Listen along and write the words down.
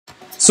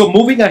So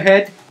moving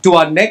ahead to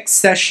our next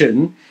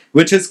session,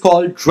 which is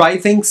called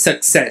Driving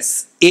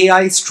Success,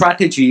 AI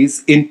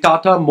Strategies in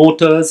Tata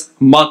Motors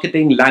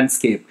Marketing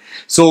Landscape.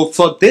 So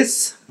for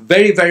this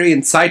very, very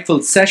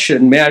insightful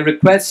session, may I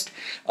request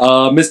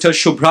Mr.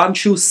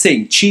 Shubhranshu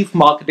Singh, Chief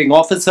Marketing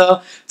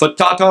Officer for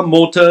Tata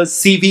Motors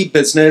CV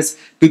Business,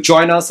 to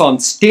join us on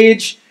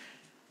stage.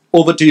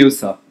 Over to you,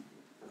 sir.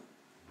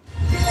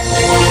 Can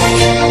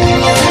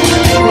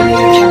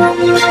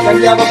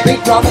we have a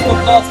big round of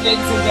applause, ladies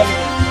and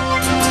gentlemen?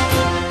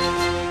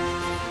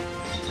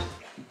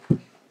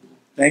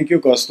 Thank you,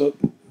 Costa.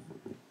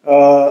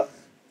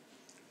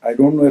 I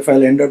don't know if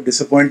I'll end up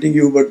disappointing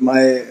you, but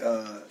my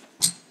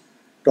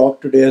talk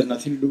today has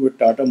nothing to do with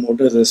Tata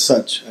Motors as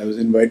such. I was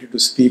invited to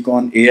speak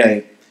on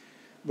AI.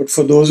 But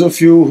for those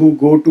of you who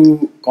go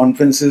to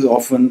conferences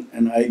often,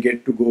 and I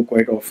get to go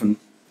quite often,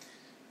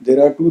 there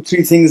are 2,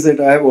 3 things that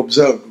I have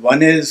observed.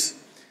 One is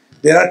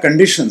there are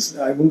conditions,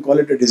 I wouldn't call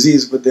it a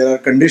disease, but there are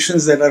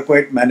conditions that are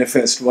quite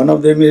manifest. One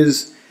of them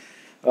is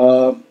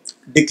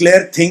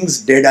declare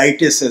things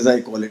deaditis, as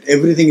I call it.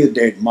 Everything is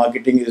dead.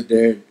 Marketing is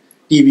dead,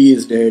 TV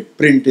is dead,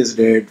 print is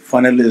dead,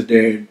 funnel is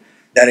dead,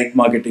 direct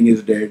marketing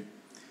is dead.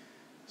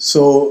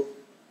 So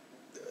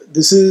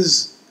this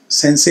is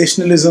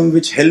sensationalism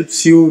which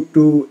helps you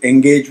to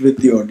engage with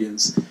the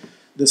audience.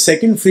 The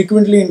second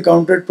frequently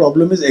encountered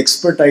problem is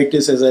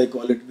expertitis, as I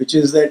call it, which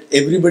is that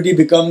everybody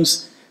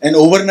becomes an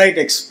overnight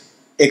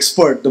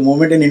expert. The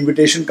moment an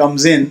invitation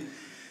comes in,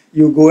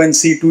 you go and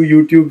see 2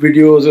 YouTube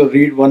videos or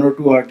read 1 or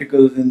 2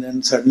 articles, and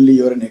then suddenly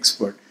you're an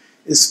expert.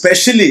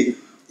 Especially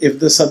if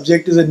the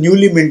subject is a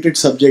newly minted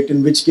subject,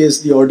 in which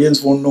case the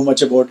audience won't know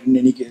much about it in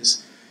any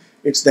case.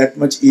 It's that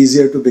much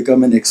easier to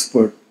become an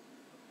expert.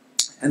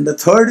 And the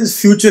third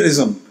is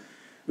futurism,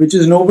 which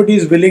is nobody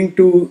is willing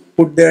to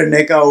put their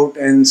neck out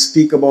and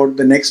speak about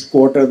the next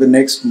quarter, the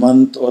next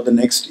month, or the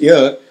next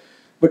year,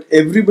 but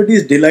everybody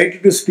is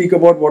delighted to speak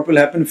about what will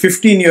happen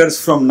 15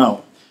 years from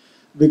now.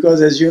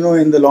 Because as you know,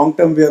 in the long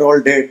term, we are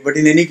all dead. But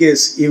in any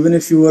case, even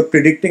if you were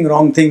predicting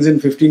wrong things in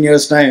 15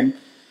 years' time,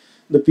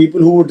 the people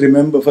who would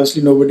remember,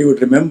 firstly, nobody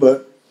would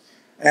remember.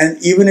 And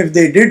even if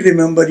they did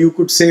remember, you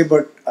could say,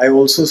 but I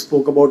also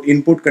spoke about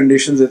input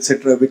conditions,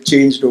 etc., which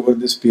changed over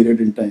this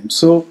period in time.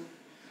 So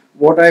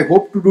what I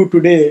hope to do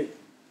today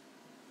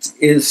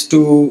is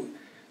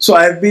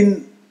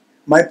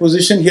my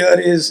position here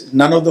is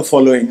none of the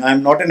following.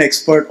 I'm not an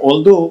expert,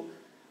 although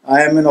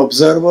I am an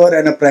observer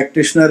and a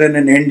practitioner and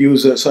an end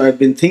user. So I've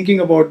been thinking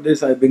about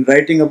this, I've been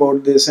writing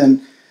about this,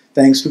 and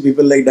thanks to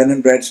people like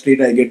Dun & Bradstreet,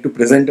 I get to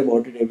present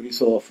about it every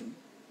so often.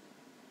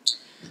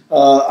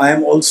 I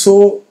am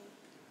also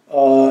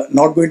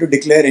not going to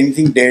declare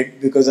anything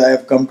dead, because I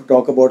have come to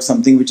talk about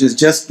something which is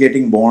just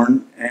getting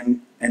born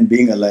and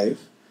being alive.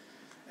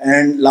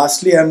 And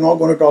lastly, I'm not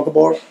going to talk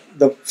about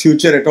the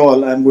future at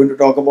all. I'm going to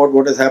talk about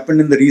what has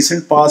happened in the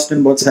recent past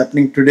and what's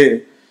happening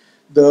today.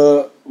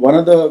 One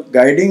of the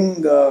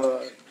guiding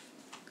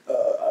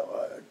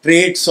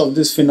traits of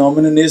this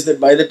phenomenon is that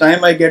by the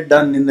time I get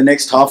done in the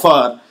next half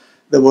hour,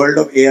 the world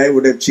of AI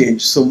would have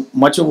changed. So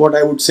much of what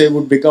I would say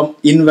would become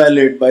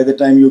invalid by the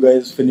time you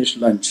guys finish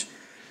lunch.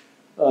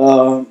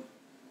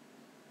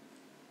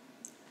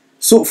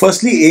 So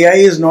firstly, AI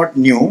is not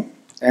new,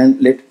 and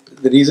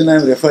the reason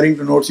I'm referring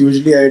to notes,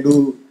 usually I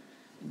do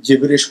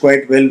gibberish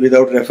quite well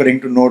without referring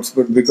to notes,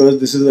 but because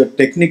this is a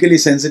technically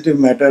sensitive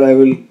matter, I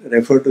will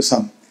refer to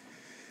some.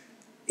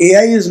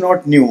 AI is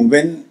not new.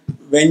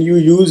 When you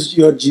use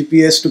your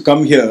GPS to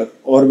come here,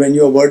 or when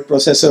your word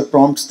processor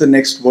prompts the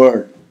next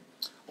word,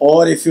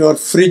 or if your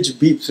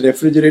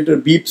refrigerator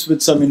beeps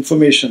with some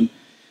information,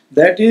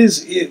 that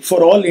is,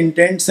 for all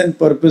intents and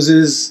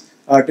purposes,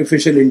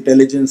 artificial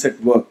intelligence at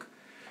work.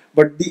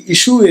 But the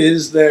issue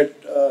is that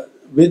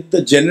with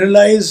the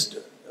generalized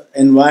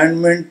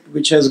environment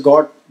which has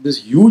got this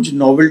huge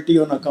novelty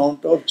on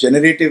account of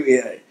generative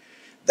AI,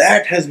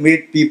 that has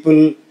made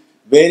people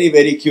very,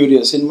 very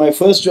curious. In my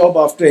first job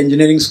after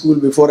engineering school,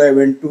 before I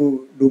went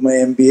to do my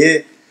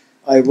MBA,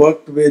 I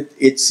worked with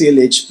HCL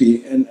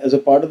HP, and as a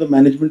part of the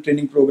management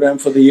training program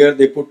for the year,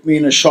 they put me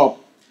in a shop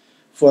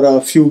for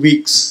a few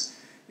weeks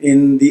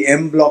in the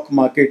M Block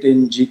market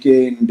in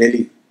GK in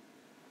Delhi.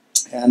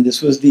 And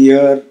this was the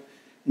year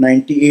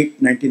 98,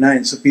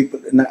 99. So people,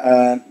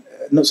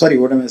 no, sorry,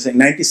 what am I saying?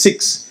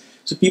 96.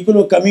 So people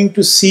were coming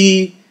to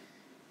see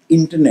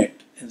internet.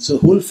 And so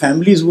whole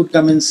families would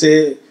come and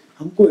say,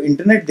 "Humko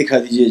internet dikha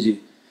dijiye ji."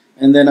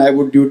 And then I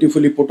would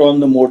dutifully put on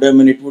the modem,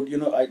 and it would,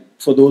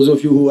 for those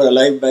of you who were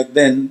alive back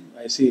then,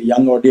 I see a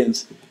young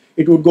audience,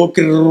 it would go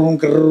krrrrum,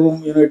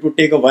 krrrrum, it would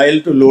take a while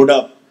to load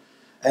up.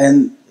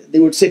 And they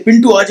would say,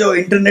 "Pintu aa jao,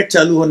 internet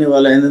chalu hone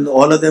wala." And then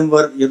all of them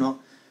were,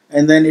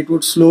 and then it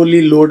would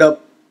slowly load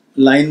up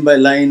line by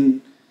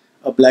line,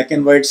 a black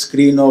and white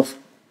screen of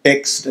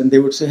text, and they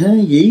would say,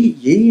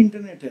 "Yehi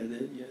internet hai."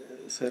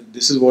 Sir,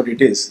 this is what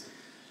it is.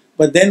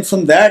 But then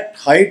from that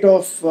height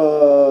of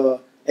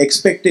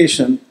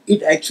expectation,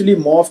 it actually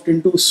morphed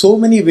into so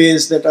many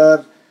ways that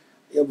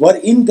were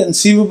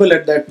inconceivable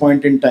at that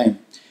point in time.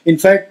 In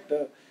fact,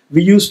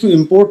 we used to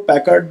import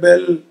Packard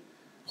Bell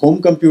home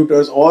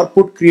computers or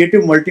put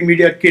creative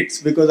multimedia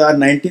kits because our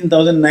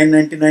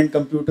 19,999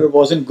 computer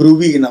wasn't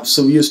groovy enough.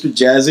 So we used to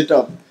jazz it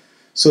up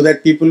so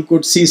that people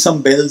could see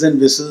some bells and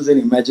whistles and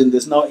imagine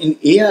this. Now in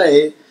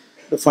AI,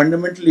 the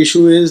fundamental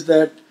issue is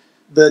that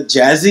the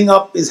jazzing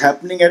up is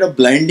happening at a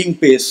blinding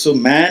pace. So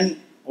man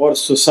or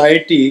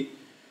society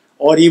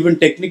or even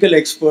technical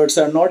experts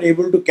are not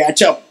able to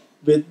catch up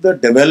with the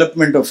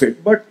development of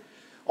it. But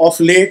of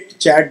late,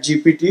 Chat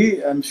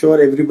GPT, I'm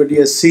sure everybody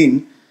has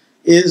seen,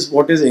 is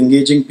what is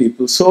engaging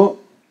people. So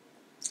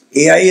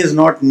AI is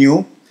not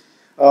new.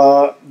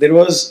 There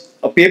was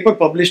a paper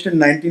published in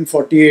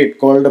 1948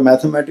 called A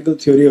Mathematical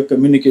Theory of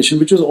Communication,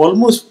 which was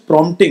almost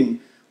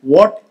prompting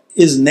what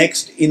is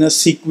next in a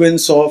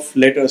sequence of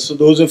letters. So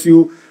those of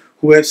you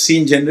who have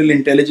seen general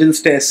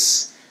intelligence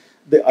tests,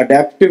 the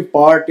adaptive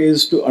part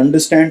is to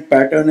understand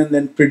pattern and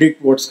then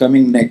predict what's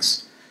coming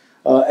next.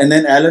 And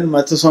then Alan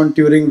Matheson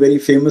Turing very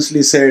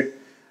famously said,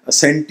 a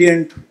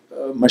sentient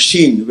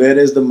machine,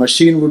 whereas the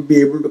machine would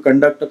be able to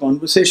conduct a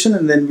conversation,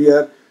 and then we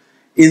are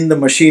in the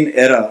machine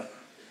era.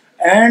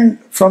 And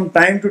from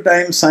time to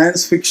time,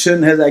 science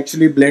fiction has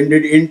actually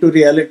blended into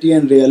reality,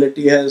 and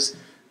reality has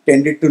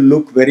tended to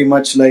look very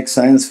much like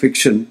science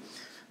fiction.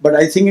 But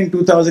I think in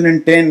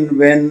 2010,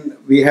 when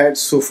we had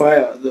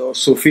Sophia,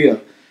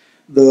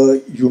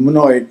 the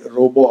humanoid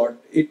robot,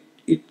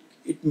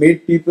 it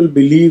made people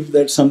believe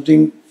that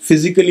something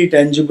physically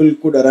tangible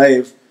could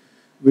arrive,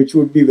 which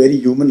would be very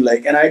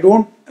human-like. And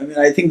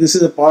I think this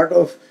is a part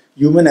of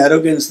human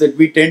arrogance, that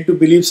we tend to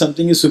believe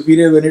something is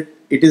superior when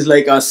it is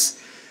like us.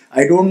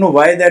 I don't know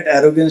why that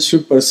arrogance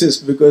should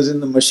persist, because in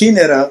the machine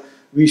era,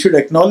 we should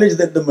acknowledge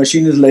that the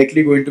machine is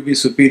likely going to be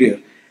superior.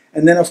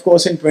 And then, of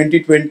course, in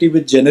 2020,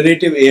 with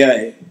generative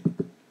AI,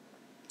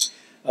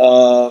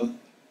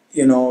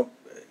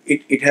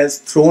 it has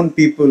thrown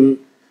people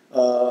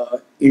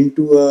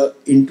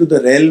into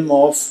the realm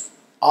of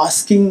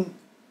asking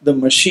the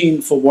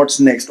machine for what's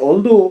next.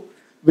 Although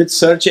with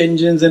search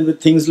engines and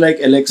with things like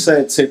Alexa,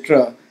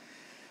 etc.,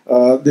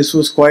 this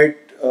was quite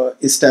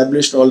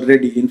established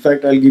already. In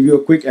fact, I'll give you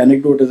a quick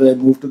anecdote as I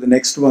move to the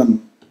next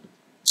one.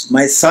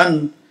 My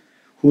son,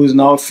 who is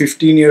now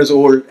 15 years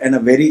old and a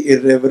very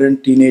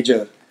irreverent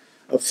teenager,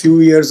 a few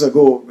years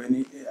ago,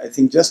 I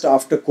think just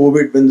after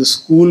COVID, when the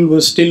school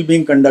was still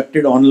being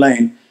conducted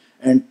online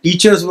and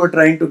teachers were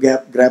trying to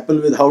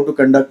grapple with how to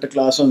conduct a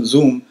class on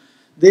Zoom,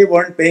 they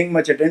weren't paying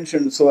much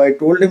attention. So I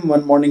told him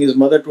one morning, his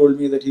mother told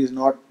me that he's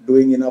not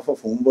doing enough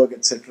of homework,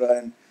 etc.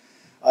 And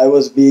I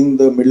was being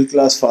the middle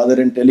class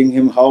father and telling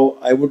him how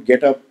I would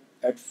get up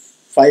at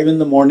 5 in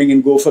the morning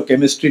and go for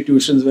chemistry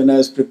tuitions when I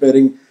was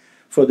preparing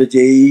for the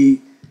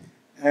JEE.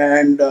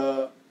 And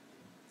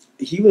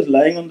he was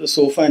lying on the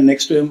sofa, and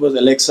next to him was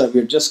Alexa.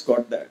 We had just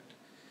got that.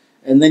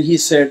 And then he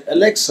said,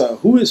 Alexa,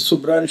 who is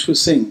Shubhranshu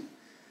Singh?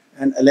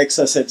 And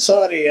Alexa said,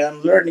 sorry,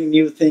 I'm learning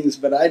new things,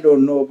 but I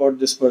don't know about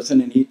this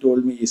person. And he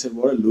told me, he said,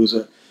 what a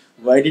loser.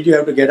 Why did you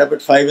have to get up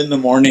at 5 in the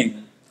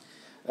morning?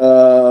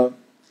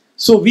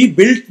 So we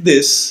built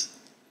this.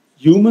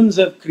 Humans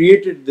have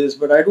created this,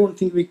 but I don't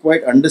think we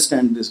quite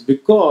understand this,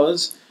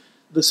 because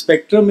the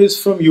spectrum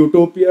is from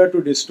utopia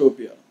to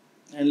dystopia.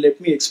 And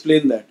let me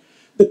explain that.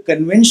 The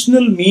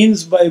conventional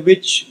means by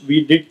which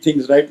we did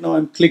things, right now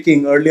I'm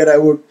clicking. Earlier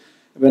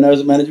when I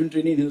was a management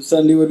trainee in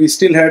Hindustan Lever, we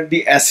still had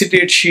the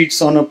acetate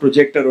sheets on a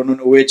projector on an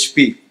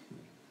OHP.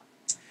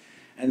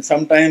 And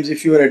sometimes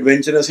if you were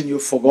adventurous and you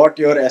forgot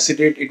your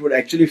acetate, it would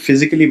actually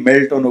physically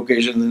melt on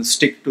occasions and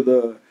stick to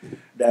the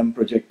damn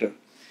projector.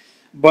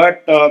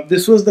 But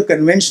this was the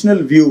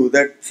conventional view,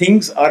 that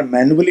things are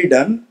manually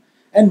done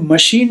and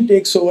machine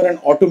takes over and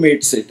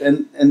automates it.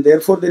 And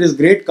therefore there is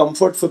great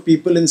comfort for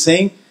people in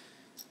saying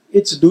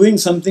it's doing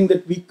something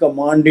that we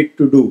command it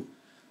to do.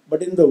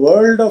 But in the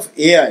world of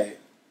AI,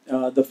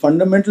 the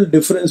fundamental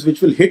difference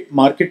which will hit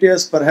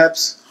marketers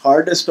perhaps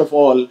hardest of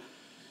all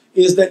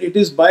is that it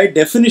is by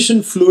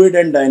definition fluid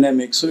and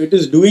dynamic. So it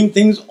is doing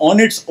things on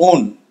its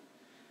own.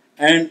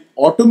 And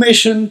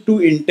automation to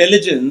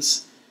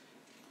intelligence,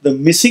 the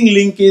missing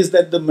link is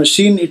that the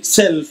machine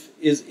itself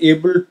is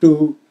able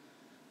to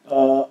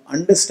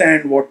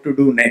understand what to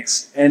do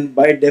next. And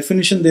by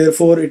definition,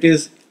 therefore, it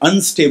is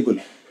unstable.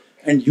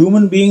 And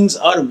human beings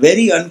are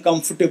very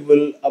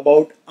uncomfortable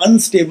about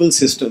unstable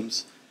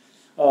systems.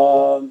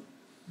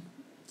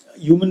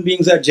 Human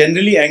beings are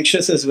generally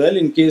anxious as well.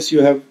 In case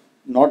you have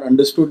not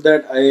understood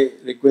that, I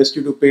request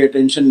you to pay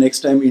attention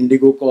next time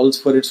Indigo calls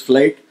for its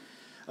flight.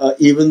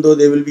 Even though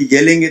they will be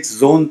yelling it's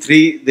zone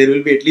 3, there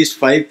will be at least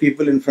 5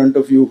 people in front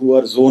of you who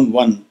are zone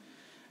 1,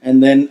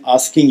 and then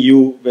asking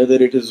you whether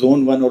it is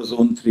zone 1 or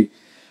zone 3.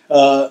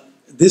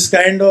 This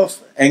kind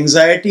of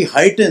anxiety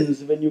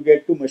heightens when you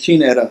get to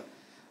machine era.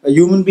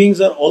 Human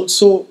beings are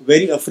also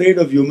very afraid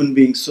of human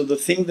beings. So the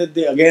thing that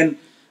they, again,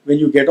 when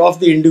you get off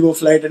the Indigo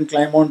flight and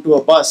climb onto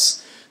a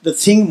bus, the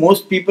thing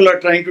most people are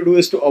trying to do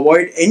is to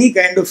avoid any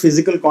kind of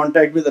physical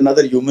contact with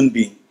another human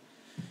being.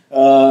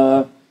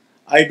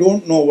 I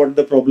don't know what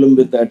the problem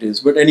with that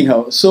is. But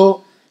anyhow,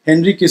 so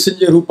Henry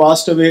Kissinger, who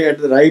passed away at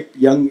the ripe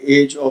young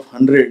age of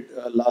 100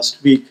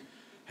 last week,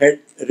 had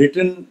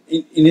written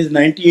in his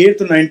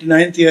 98th or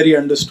 99th year, he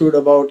understood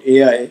about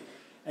AI,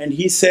 and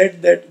he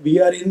said that we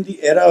are in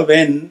the era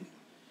when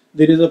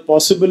there is a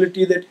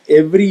possibility that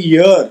every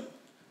year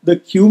the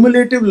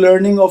cumulative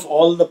learning of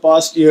all the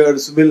past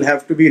years will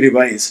have to be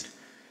revised.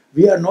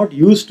 We are not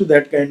used to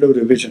that kind of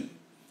revision.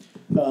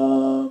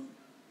 Uh,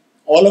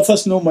 all of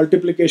us know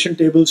multiplication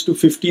tables to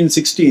 15,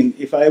 16.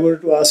 If I were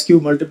to ask you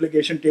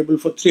multiplication table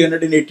for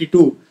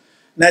 382,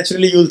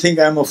 naturally you'll think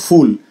I'm a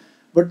fool.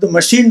 But the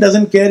machine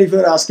doesn't care if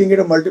you're asking it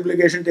a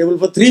multiplication table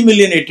for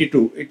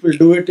 3,082,082. It will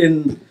do it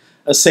in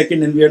a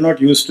second, and we are not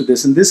used to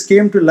this. And this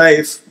came to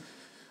life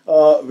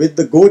with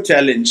the Go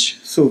challenge.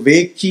 So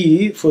Wei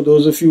Qi, for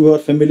those of you who are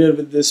familiar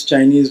with this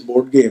Chinese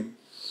board game,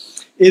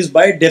 is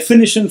by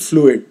definition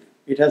fluid.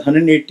 It has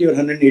 180 or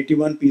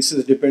 181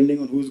 pieces depending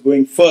on who's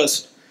going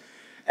first.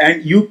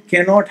 And you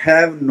cannot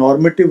have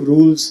normative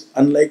rules,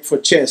 unlike for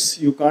chess.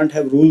 You can't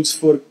have rules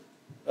for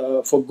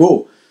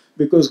Go,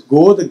 because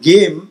Go, the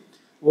game,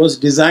 was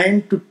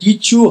designed to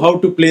teach you how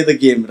to play the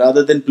game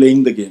rather than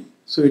playing the game.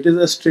 So it is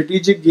a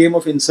strategic game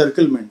of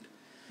encirclement.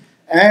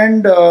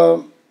 And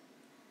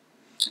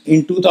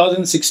in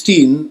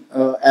 2016,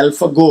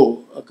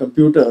 AlphaGo, a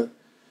computer,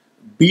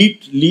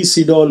 beat Lee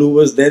Sedol, who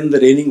was then the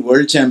reigning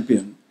world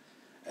champion.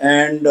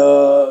 And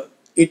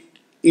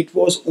it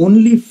was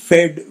only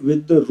fed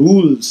with the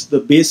rules, the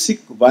basic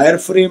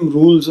wireframe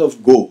rules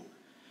of Go.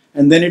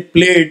 And then it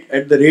played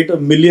at the rate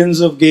of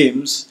millions of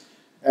games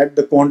at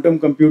the quantum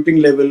computing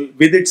level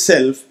with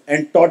itself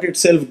and taught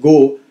itself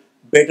Go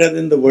better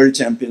than the world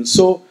champion.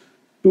 So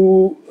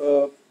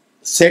to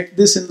set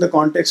this in the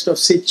context of,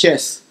 say,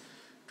 chess,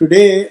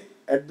 today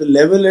at the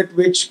level at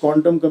which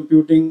quantum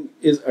computing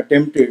is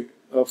attempted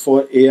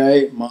for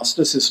AI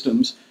master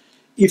systems,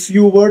 if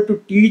you were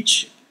to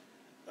teach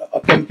a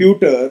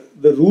computer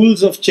the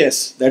rules of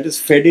chess that is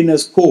fed in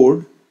as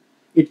code,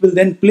 it will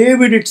then play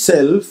with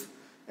itself,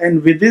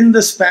 and within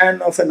the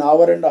span of an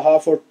hour and a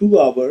half or 2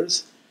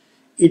 hours,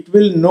 it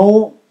will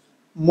know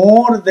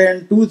more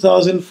than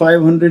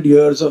 2,500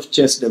 years of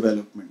chess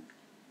development.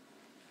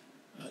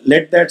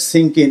 Let that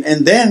sink in.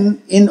 And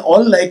then, in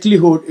all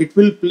likelihood, it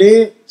will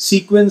play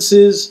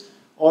sequences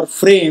or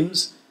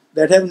frames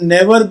that have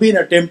never been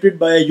attempted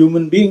by a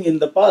human being in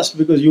the past,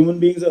 because human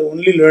beings are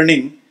only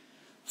learning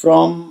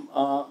from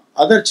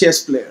other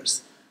chess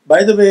players.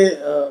 By the way,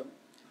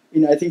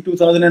 in I think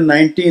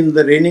 2019,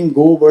 the reigning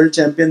Go world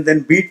champion then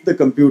beat the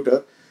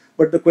computer.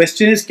 But the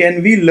question is,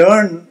 can we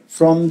learn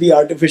from the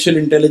artificial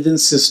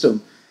intelligence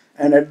system?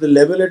 And at the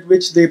level at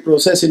which they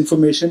process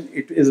information,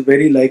 it is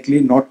very likely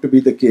not to be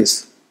the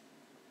case.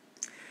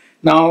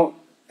 Now,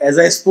 as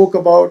I spoke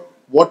about,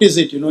 what is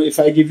it? If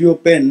I give you a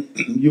pen,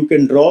 you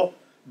can draw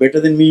better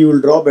than me, you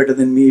will draw better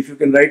than me. If you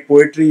can write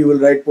poetry, you will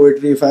write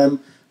poetry. If I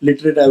am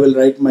literate, I will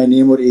write my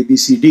name or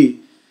ABCD.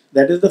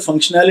 That is the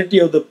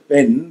functionality of the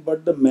pen,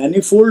 but the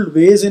manifold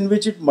ways in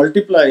which it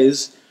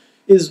multiplies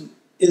is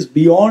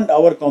beyond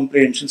our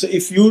comprehension. So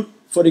if you,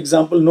 for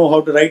example, know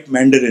how to write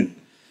Mandarin,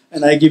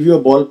 and I give you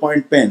a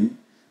ballpoint pen,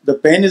 the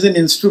pen is an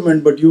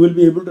instrument, but you will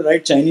be able to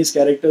write Chinese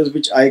characters,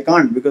 which I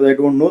can't because I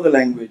don't know the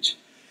language.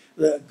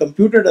 The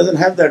computer doesn't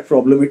have that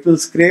problem. It will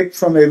scrape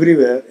from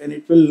everywhere and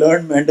it will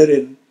learn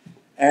Mandarin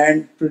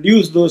and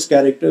produce those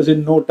characters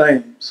in no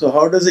time. So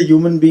how does a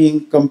human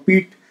being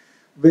compete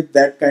with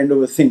that kind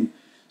of a thing?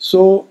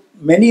 So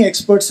many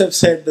experts have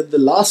said that the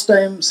last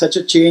time such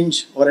a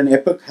change or an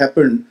epoch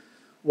happened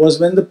was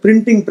when the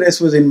printing press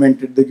was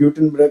invented, the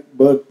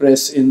Gutenberg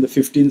press in the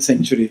 15th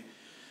century.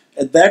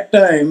 At that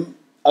time,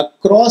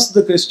 across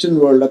the Christian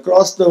world,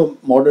 across the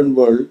modern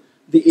world,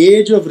 the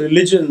age of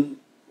religion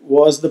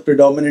was the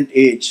predominant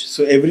age.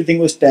 So everything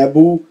was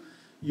taboo.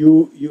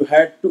 You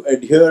had to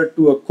adhere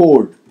to a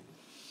code.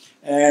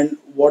 And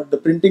what the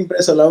printing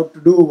press allowed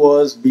to do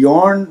was,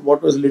 beyond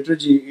what was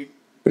liturgy, it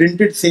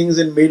printed things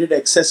and made it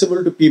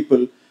accessible to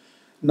people.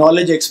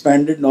 Knowledge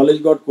expanded,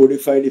 knowledge got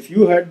codified. If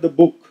you had the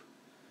book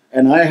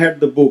and I had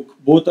the book,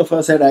 both of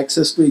us had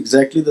access to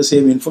exactly the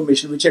same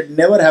information, which had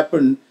never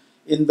happened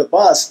in the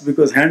past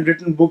because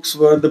handwritten books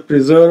were the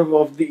preserve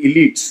of the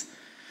elites.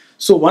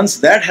 So once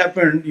that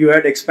happened, you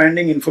had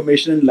expanding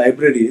information in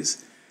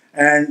libraries.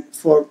 And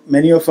for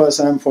many of us,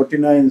 I'm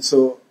 49,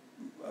 so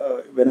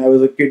when I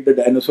was a kid, the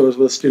dinosaurs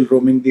were still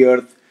roaming the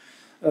earth.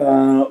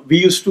 We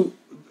used to,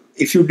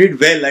 if you did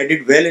well, I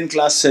did well in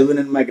class 7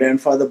 and my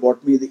grandfather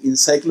bought me the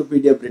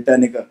Encyclopedia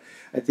Britannica.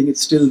 I think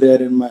it's still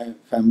there in my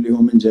family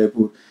home in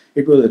Jaipur.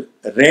 It was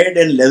red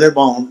and leather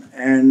bound,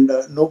 and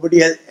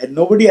nobody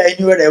I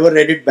knew had ever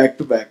read it back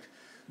to back.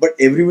 But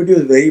everybody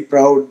was very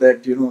proud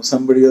that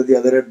somebody or the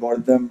other had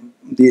bought them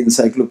the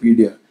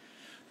encyclopedia.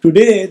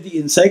 Today, the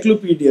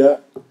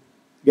encyclopedia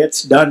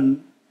gets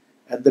done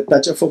at the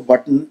touch of a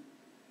button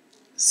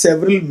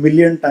several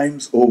million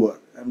times over.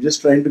 I'm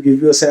just trying to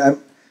give you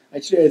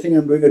actually, I think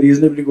I'm doing a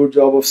reasonably good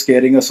job of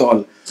scaring us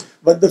all.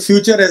 But the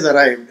future has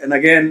arrived. And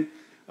again,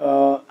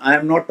 I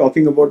am not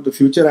talking about the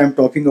future, I am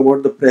talking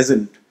about the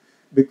present.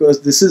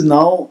 Because this is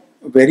now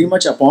very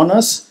much upon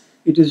us.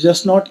 It is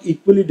just not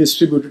equally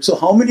distributed. So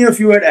how many of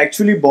you had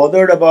actually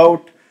bothered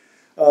about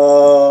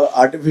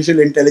artificial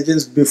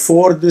intelligence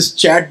before this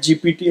chat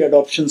GPT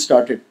adoption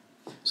started.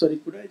 Sorry,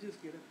 could I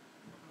just get a...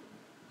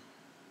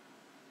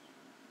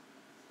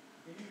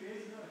 Can you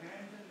raise your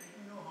hand and let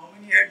me know how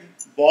many had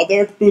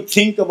bothered to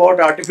think about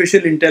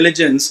artificial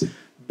intelligence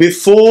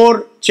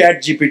before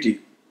chat GPT?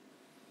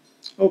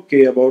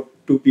 Okay, about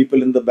two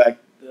people in the back.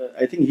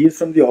 I think he is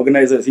from the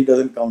organizers. He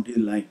doesn't count. He's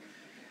lying.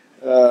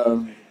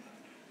 Um,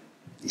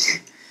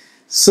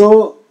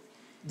 so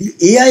the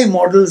AI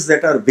models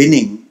that are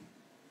winning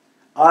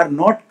are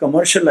not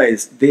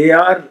commercialized. They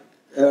are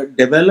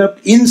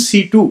developed in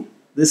situ.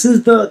 This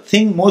is the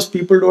thing most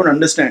people don't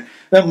understand.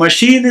 The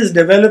machine is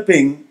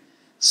developing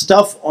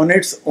stuff on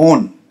its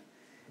own,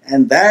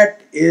 and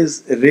that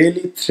is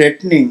really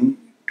threatening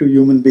to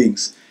human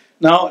beings.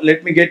 Now,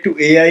 let me get to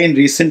AI in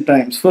recent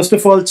times. First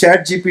of all,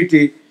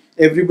 ChatGPT,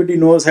 everybody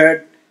knows,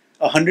 had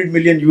 100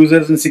 million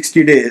users in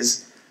 60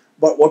 days.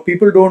 But what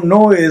people don't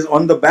know is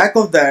on the back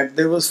of that,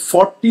 there was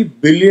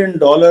 $40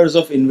 billion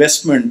of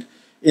investment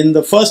in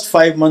the first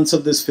 5 months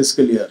of this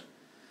fiscal year.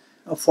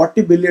 Now,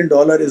 $40 billion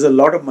is a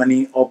lot of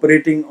money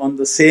operating on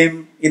the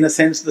same, in a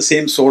sense, the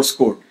same source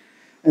code.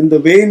 And the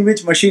way in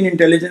which machine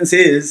intelligence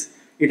is,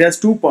 it has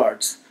two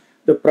parts.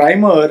 The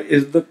primer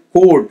is the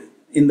code.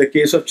 In the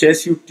case of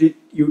chess,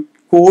 you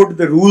code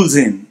the rules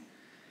in.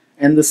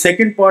 And the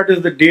second part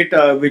is the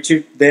data, which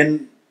it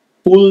then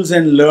pulls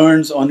and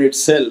learns on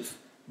itself,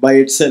 by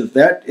itself.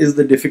 That is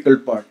the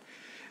difficult part.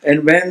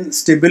 And when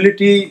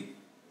Stability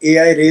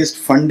AI raised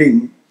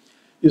funding,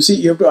 you see,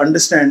 you have to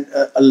understand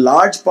a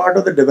large part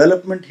of the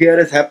development here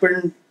has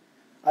happened,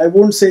 I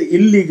won't say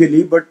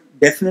illegally, but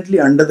definitely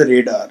under the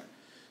radar.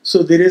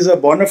 So there is a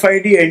bona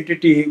fide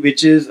entity,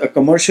 which is a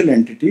commercial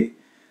entity.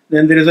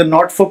 Then there is a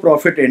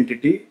not-for-profit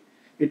entity.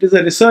 It is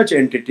a research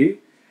entity.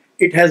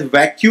 It has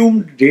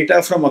vacuumed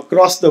data from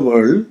across the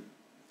world,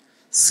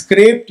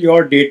 scraped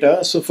your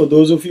data. So for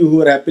those of you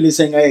who are happily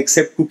saying, I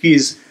accept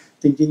cookies,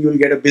 thinking you'll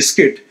get a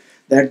biscuit,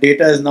 that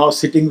data is now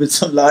sitting with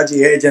some large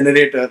AI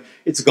generator.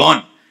 It's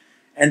gone.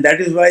 And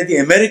that is why the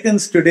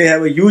Americans today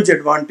have a huge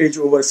advantage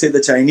over, say,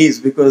 the Chinese,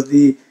 because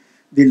the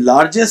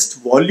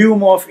largest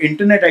volume of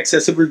internet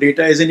accessible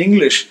data is in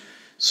English.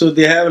 So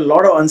they have a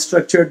lot of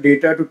unstructured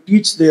data to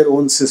teach their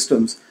own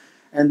systems.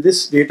 And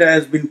this data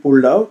has been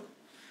pulled out.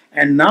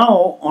 And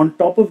now, on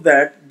top of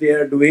that, they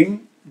are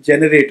doing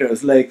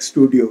generators like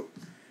Studio.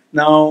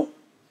 Now,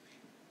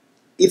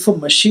 if a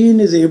machine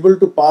is able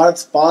to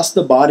pass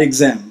the bar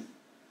exam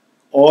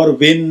or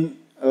win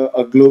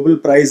a global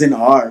prize in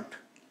art,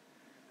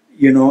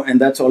 you know, and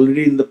that's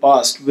already in the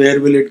past, where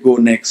will it go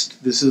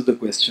next? This is the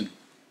question.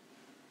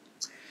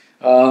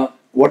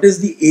 What is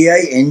the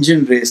AI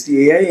engine race?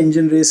 The AI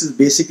engine race is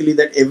basically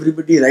that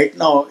everybody right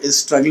now is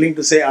struggling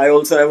to say, I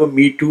also have a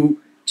Me Too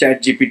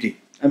chat GPT.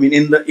 I mean,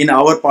 in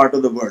our part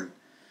of the world.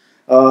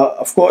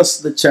 Of course,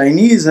 the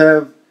Chinese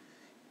have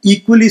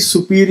equally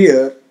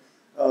superior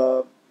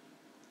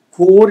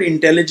core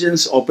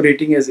intelligence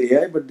operating as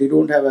AI, but they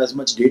don't have as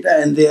much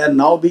data, and they are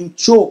now being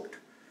choked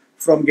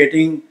from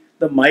getting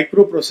the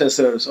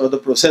microprocessors or the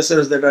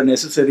processors that are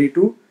necessary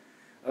to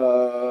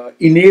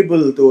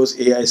enable those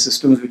AI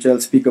systems, which I'll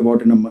speak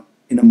about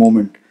in a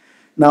moment.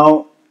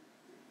 Now,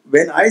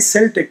 when I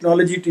sell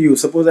technology to you,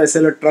 suppose I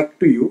sell a truck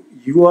to you,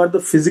 you are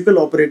the physical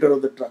operator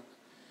of the truck.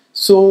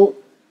 So,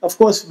 of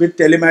course, with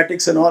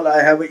telematics and all,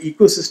 I have an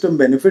ecosystem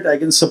benefit. I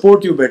can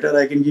support you better.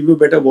 I can give you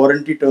better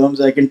warranty terms.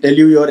 I can tell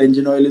you your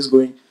engine oil is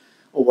going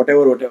or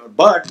whatever.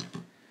 But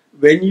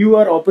when you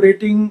are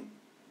operating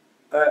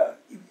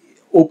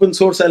open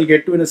source, I'll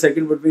get to in a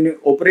second, but when you're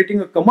operating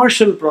a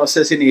commercial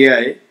process in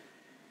AI,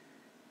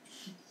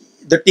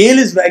 the tail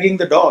is wagging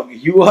the dog.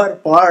 You are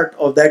part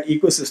of that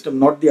ecosystem,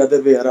 not the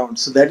other way around.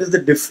 So that is the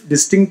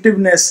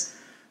distinctiveness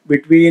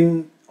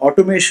between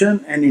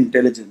automation and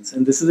intelligence.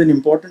 And this is an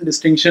important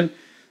distinction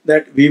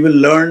that we will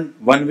learn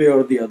one way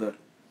or the other.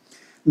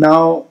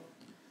 Now,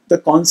 the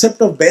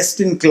concept of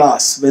best in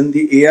class, when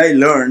the AI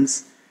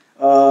learns,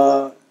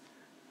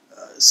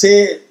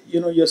 say,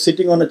 you're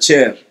sitting on a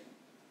chair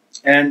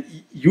and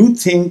you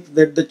think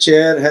that the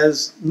chair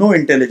has no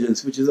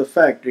intelligence, which is a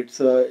fact. It's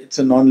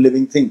a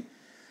non-living thing.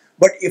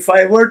 But if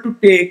I were to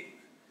take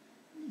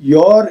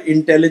your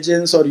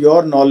intelligence or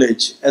your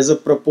knowledge as a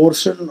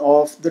proportion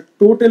of the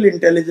total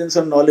intelligence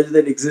or knowledge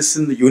that exists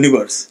in the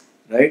universe,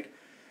 right?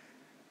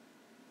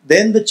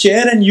 Then the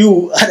chair and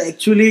you are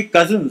actually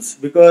cousins,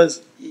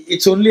 because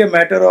it's only a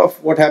matter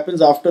of what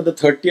happens after the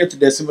 30th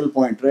decimal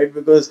point, right?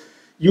 Because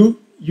you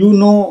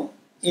know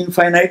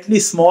infinitely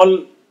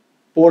small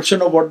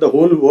portion of what the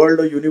whole world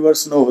or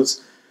universe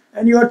knows,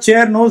 and your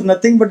chair knows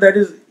nothing, but that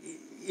is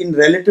in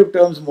relative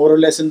terms more or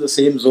less in the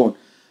same zone.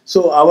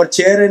 So our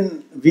chair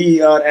and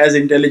we are as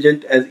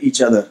intelligent as each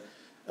other.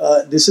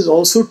 This is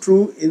also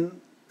true in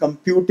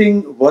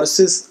computing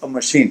versus a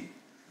machine.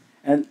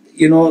 And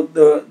in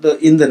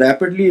the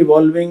rapidly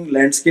evolving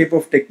landscape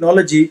of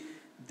technology,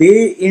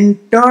 they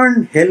in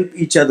turn help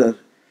each other.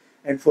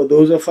 And for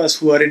those of us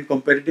who are in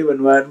competitive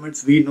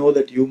environments, we know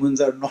that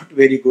humans are not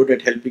very good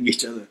at helping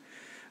each other.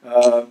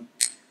 And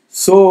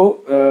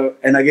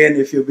again,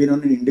 if you've been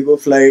on an Indigo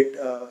flight,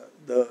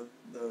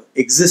 the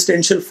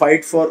existential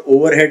fight for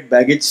overhead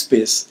baggage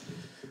space.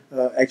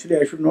 Actually,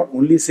 I should not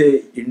only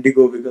say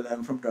Indigo because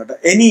I'm from Tata.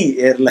 Any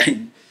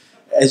airline,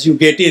 as you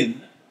get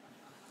in,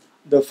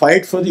 the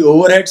fight for the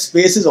overhead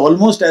space is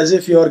almost as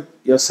if your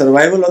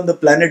survival on the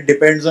planet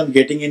depends on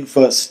getting in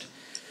first.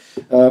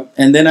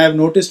 And then I've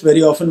noticed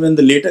very often when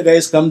the later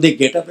guys come, they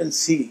get up and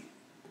see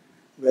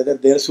whether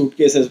their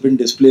suitcase has been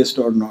displaced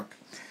or not.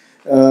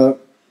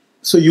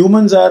 So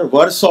humans are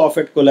worse off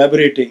at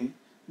collaborating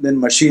than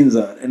machines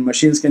are, and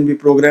machines can be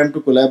programmed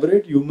to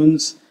collaborate.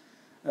 Humans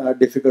are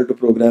difficult to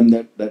program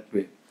that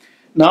way.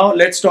 Now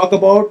let's talk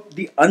about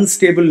the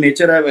unstable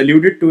nature. I've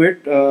alluded to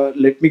it.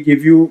 Let me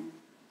give you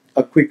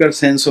a quicker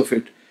sense of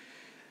it.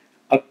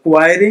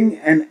 Acquiring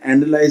and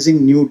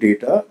analyzing new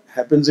data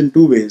happens in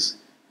two ways.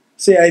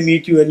 Say I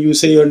meet you and you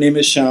say your name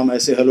is Sham. I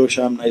say hello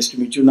Sham, nice to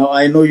meet you. Now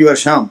I know you are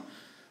Sham,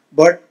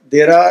 but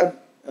there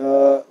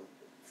are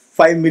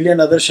 5 million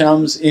other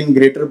Shams in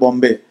Greater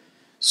Bombay.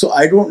 So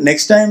I don't,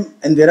 next time,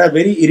 and there are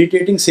very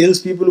irritating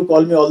salespeople who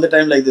call me all the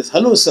time like this.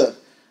 Hello sir,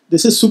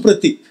 this is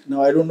Supratik.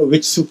 Now I don't know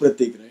which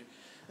Supratik, right?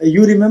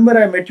 You remember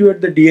I met you at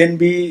the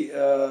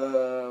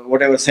DNB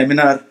whatever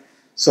seminar.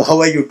 So how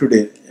are you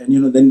today?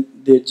 And then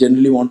they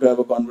generally want to have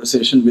a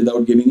conversation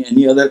without giving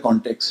any other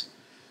context.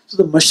 So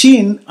the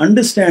machine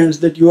understands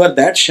that you are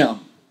that Sham,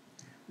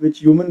 which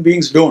human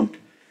beings don't.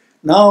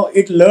 Now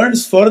it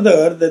learns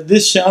further that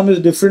this Sham is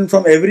different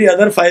from every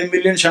other 5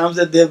 million Shams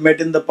that they have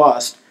met in the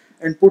past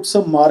and put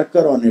some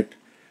marker on it.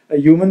 A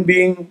human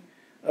being,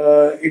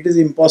 it is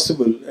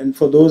impossible. And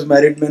for those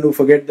married men who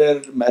forget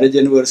their marriage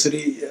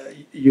anniversary,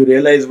 you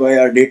realize why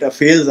our data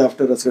fails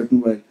after a certain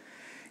while.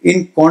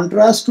 In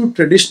contrast to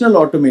traditional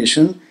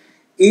automation,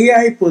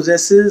 AI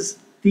possesses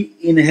the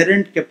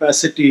inherent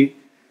capacity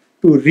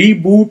to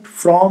reboot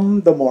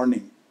from the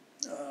morning.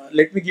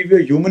 Let me give you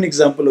a human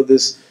example of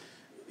this.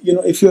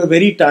 If you are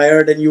very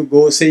tired and you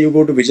go to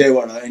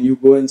Vijayawada and you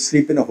go and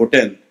sleep in a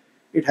hotel,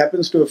 it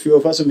happens to a few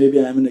of us, or maybe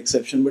I am an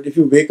exception, but if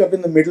you wake up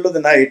in the middle of the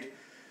night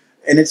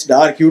and it's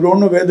dark, you don't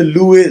know where the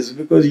loo is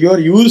because you're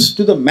used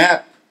to the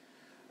map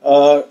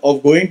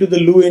of going to the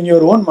loo in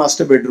your own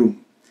master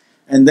bedroom.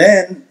 And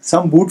then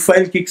some boot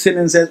file kicks in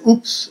and says,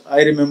 oops,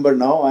 I remember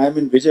now, I am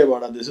in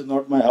Vijayawada, this is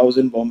not my house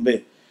in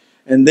Bombay.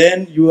 And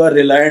then you are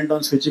reliant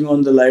on switching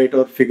on the light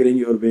or figuring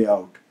your way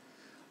out.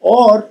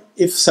 Or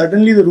if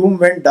suddenly the room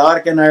went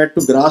dark and I had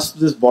to grasp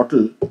this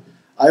bottle,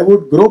 I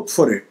would grope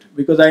for it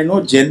because I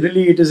know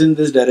generally it is in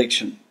this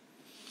direction.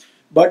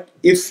 But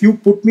if you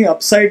put me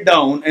upside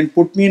down and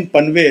put me in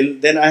Panvel,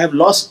 then I have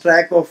lost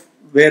track of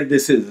where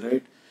this is,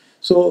 right?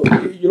 So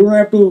you don't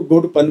have to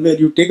go to Panvel.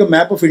 You take a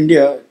map of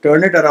India,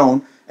 turn it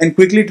around and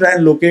quickly try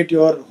and locate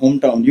your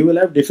hometown. You will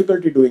have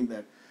difficulty doing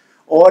that.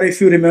 Or if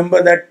you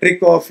remember that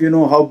trick of,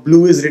 how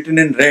blue is written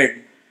in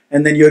red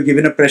and then you're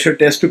given a pressure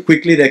test to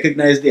quickly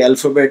recognize the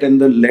alphabet and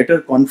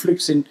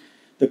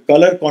the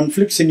color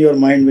conflicts in your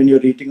mind when you're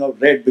reading out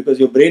red because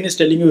your brain is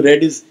telling you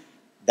red is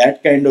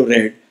that kind of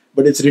red,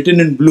 but it's written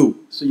in blue.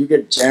 So you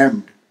get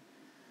jammed.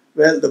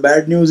 Well, the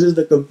bad news is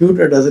the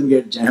computer doesn't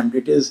get jammed.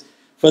 It is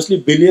firstly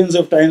billions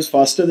of times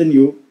faster than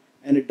you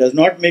and it does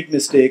not make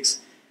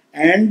mistakes.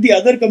 And the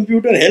other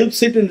computer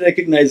helps it in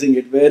recognizing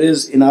it,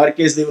 whereas in our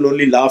case, they will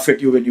only laugh at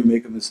you when you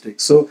make a mistake.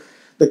 So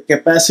the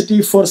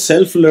capacity for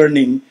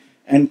self-learning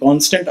and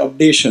constant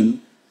updation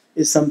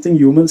is something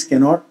humans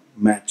cannot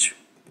match.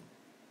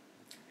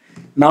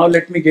 Now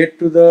let me get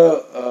to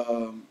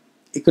the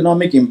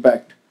economic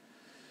impact.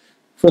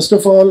 First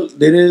of all,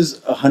 there is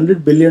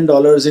 $100 billion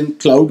in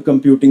cloud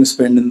computing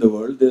spend in the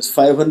world. There's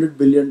 $500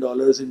 billion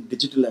in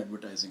digital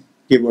advertising,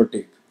 give or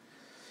take.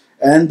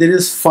 And there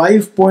is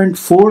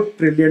 $5.4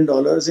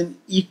 trillion in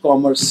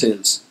e-commerce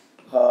sales,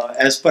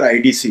 as per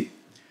IDC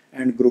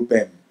and Group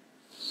M.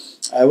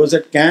 I was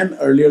at Cannes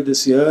earlier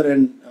this year,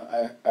 and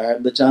I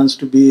had the chance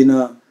to be in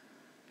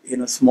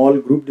a small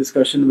group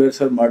discussion where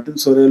Sir Martin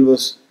Sorrell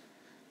was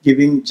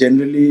giving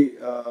generally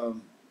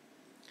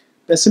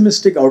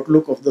pessimistic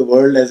outlook of the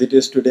world as it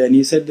is today. And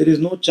he said there is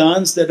no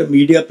chance that a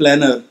media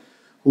planner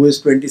who is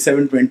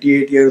 27,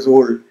 28 years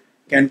old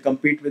can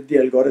compete with the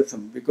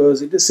algorithm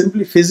because it is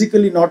simply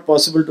physically not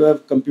possible to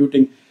have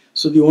computing.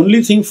 So the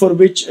only thing for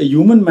which a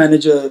human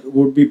manager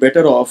would be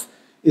better off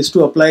is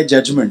to apply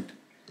judgment.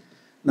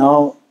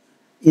 Now,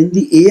 in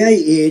the AI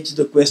age,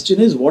 the question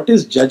is, what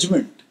is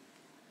judgment?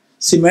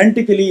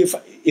 Semantically,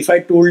 if I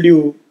told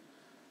you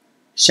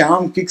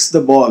Sham kicks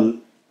the ball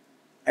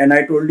and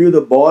I told you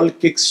the ball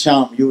kicks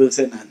Sham, you will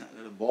say, no,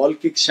 the ball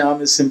kicks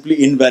Sham is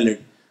simply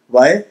invalid.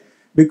 Why?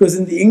 Because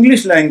in the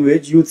English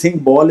language, you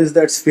think ball is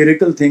that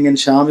spherical thing and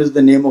Sham is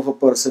the name of a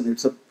person.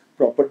 It's a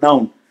proper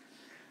noun.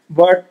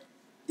 But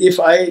if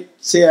I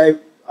say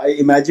I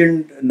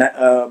imagined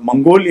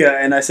Mongolia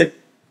and I said,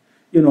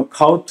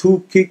 Khao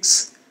Thu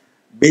kicks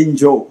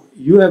Binjo,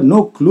 you have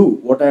no clue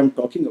what I am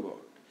talking about.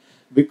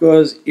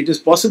 Because it is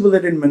possible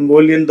that in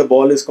Mongolian the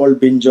ball is called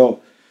Binjo.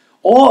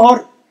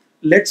 Or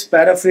let's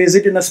paraphrase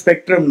it in a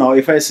spectrum now.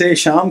 If I say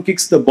Sham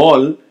kicks the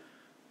ball,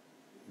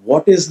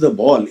 what is the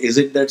ball? Is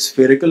it that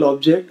spherical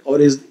object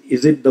or is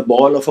it the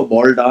ball of a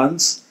ball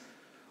dance?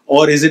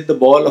 or is it the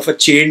ball of a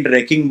chained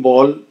wrecking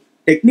ball?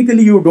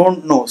 Technically, you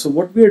don't know. So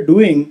what we are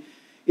doing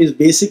is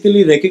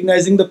basically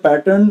recognizing the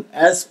pattern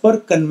as per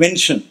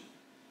convention.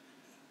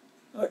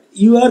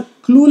 You are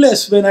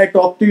clueless when I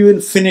talk to you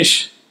in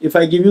Finnish. If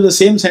I give you the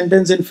same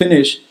sentence in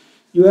Finnish,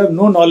 you have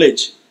no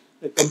knowledge.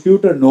 The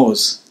computer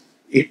knows.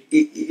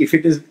 If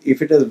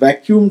it has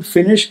vacuumed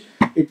Finnish,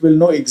 it will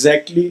know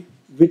exactly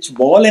which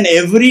ball and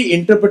every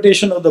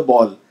interpretation of the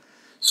ball.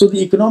 So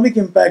the economic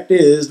impact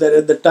is that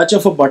at the touch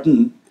of a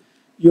button,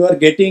 you are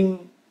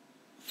getting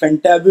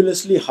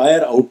fantabulously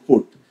higher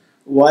output.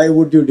 Why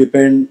would you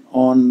depend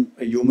on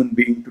a human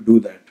being to do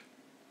that?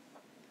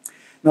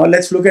 Now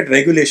let's look at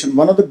regulation.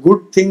 One of the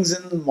good things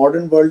in the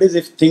modern world is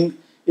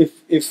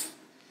if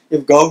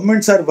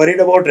governments are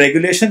worried about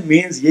regulation,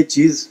 means ये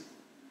चीज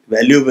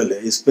valuable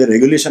है, इस पे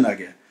regulation आ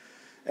गया.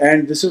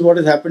 And this is what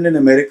has happened in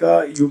America.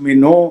 You may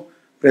know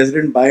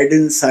President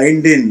Biden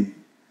signed in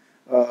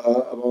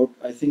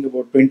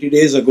about 20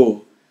 days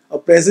ago a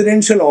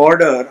presidential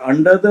order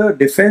under the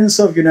Defense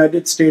of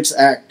United States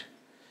Act.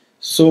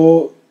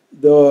 So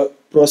the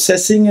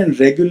processing and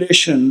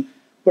regulation,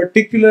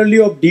 particularly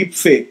of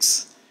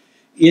deepfakes,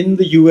 in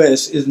the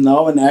US is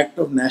now an act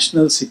of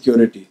national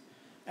security,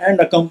 and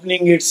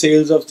accompanying it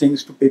sales of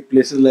things to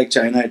places like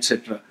China,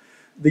 etc.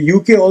 The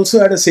UK also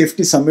had a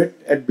safety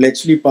summit at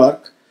Bletchley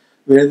Park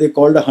where they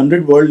called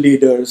 100 world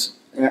leaders,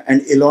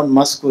 and Elon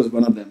Musk was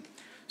one of them.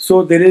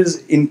 So there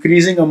is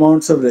increasing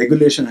amounts of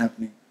regulation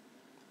happening.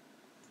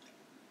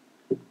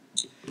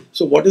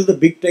 So what is the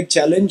big tech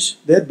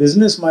challenge? Their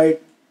business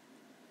might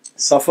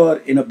suffer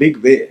in a big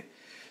way.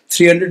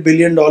 $300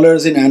 billion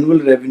in annual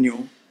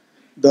revenue.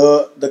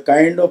 The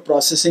kind of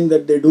processing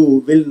that they do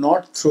will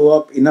not throw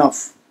up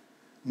enough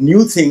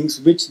new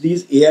things which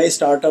these AI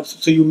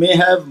startups, so you may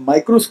have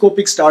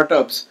microscopic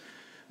startups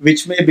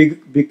which may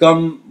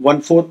become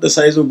 1/4 the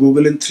size of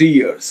Google in 3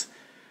 years.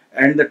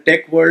 And the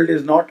tech world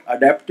is not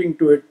adapting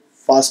to it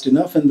fast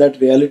enough, and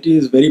that reality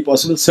is very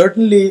possible.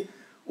 Certainly,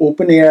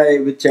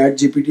 OpenAI with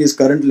ChatGPT's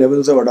current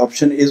levels of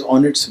adoption is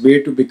on its way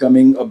to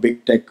becoming a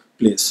big tech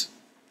place.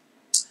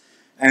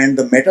 And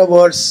the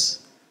metaverse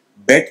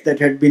bet that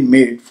had been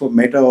made for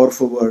Meta or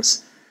for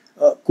Verse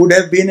could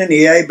have been an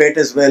AI bet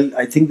as well.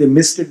 I think they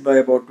missed it by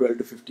about 12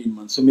 to 15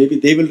 months. So maybe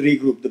they will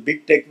regroup. The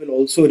big tech will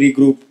also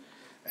regroup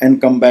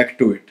and come back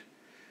to it.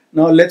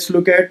 Now let's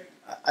look at,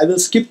 I will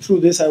skip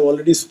through this, I've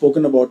already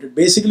spoken about it.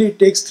 Basically, it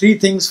takes three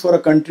things for a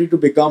country to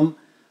become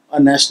a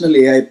national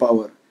AI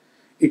power.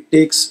 It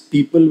takes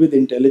people with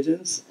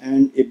intelligence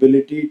and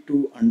ability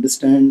to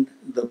understand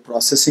the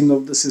processing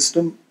of the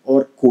system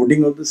or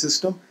coding of the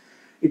system.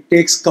 It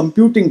takes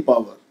computing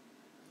power.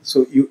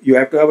 So you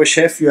have to have a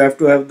chef, you have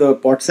to have the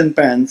pots and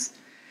pans,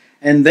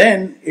 and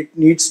then it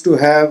needs to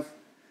have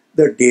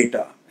the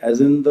data,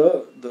 as in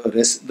the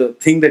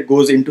thing that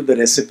goes into the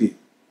recipe.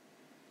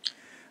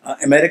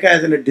 America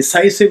has a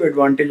decisive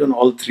advantage on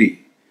all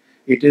three.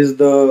 It is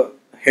the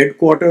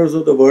headquarters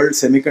of the world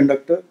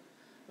semiconductor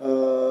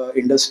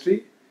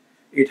industry.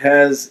 It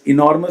has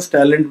enormous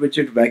talent which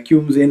it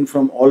vacuums in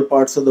from all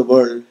parts of the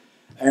world.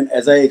 And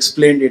as I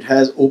explained, it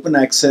has open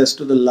access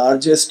to the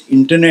largest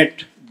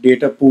internet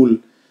data pool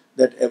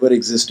that ever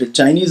existed.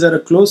 Chinese are a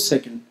close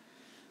second.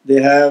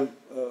 They have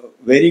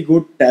very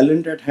good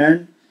talent at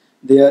hand.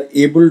 They are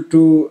able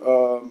to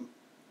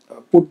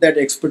put that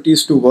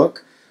expertise to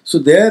work. So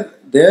their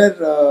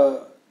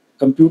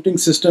computing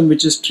system,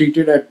 which is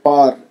treated at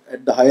par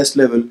at the highest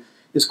level,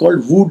 is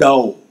called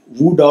WuDao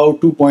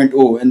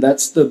 2.0, and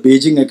that's the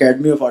Beijing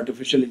Academy of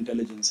Artificial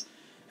Intelligence.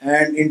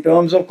 And in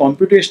terms of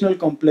computational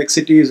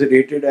complexity, is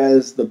rated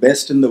as the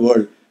best in the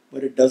world,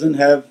 but it doesn't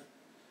have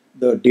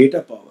the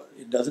data power.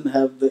 It doesn't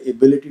have the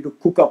ability to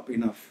cook up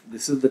enough.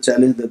 This is the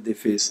challenge that they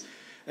face.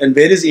 And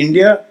where is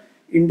India?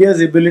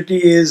 India's ability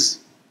is,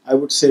 I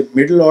would say,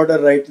 middle order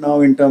right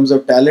now in terms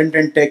of talent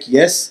and tech.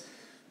 Yes,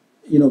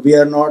 we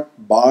are not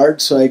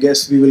barred, so I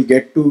guess we will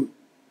get to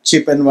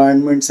chip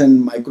environments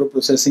and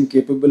microprocessing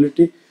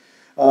capability.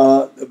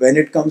 When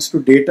it comes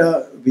to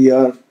data, we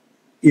are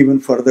even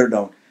further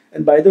down.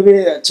 And by the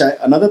way,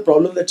 another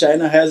problem that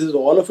China has is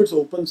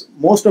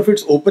most of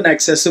its open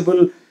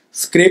accessible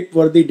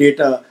scrape-worthy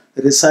data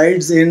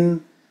resides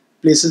in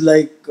places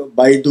like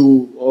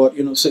Baidu or,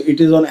 so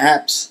it is on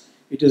apps.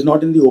 It is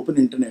not in the open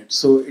internet.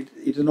 So it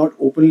is not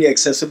openly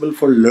accessible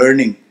for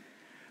learning.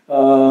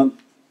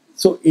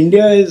 So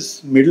India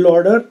is middle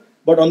order,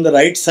 but on the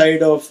right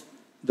side of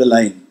the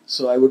line.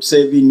 So I would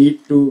say we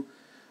need to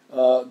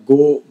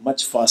go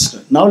much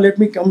faster. Now let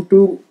me come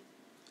to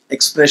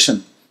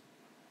expression.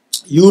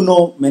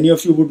 Many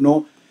of you would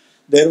know,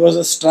 there was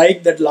a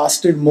strike that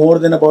lasted more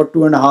than about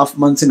 2.5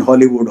 months in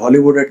Hollywood.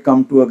 Hollywood had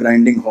come to a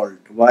grinding halt.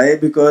 Why?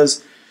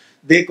 Because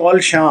they call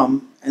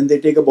Sham and they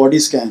take a body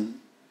scan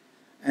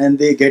and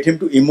they get him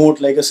to emote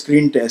like a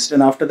screen test.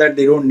 And after that,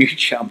 they don't need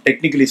Sham,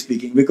 technically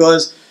speaking,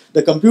 because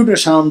the computer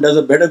Sham does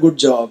a good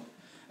job.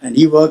 And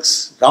he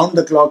works round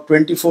the clock,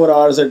 24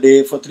 hours a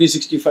day for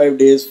 365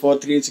 days, for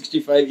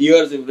 365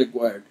 years if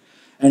required.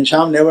 And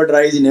Sham never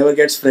dries, he never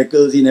gets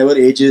freckles, he never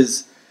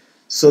ages.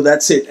 So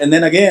that's it. And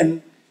then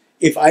again,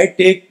 if I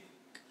take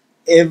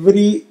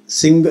every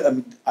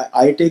single,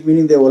 I take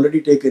meaning they've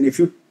already taken. If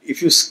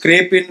you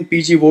scrape in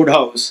PG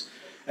Wodehouse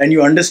and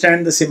you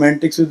understand the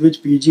semantics with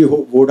which PG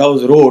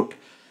Wodehouse wrote,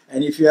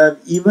 and if you have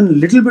even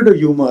little bit of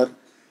humor,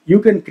 you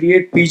can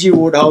create PG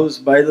Wodehouse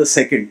by the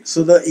second.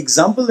 So the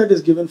example that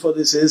is given for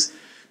this is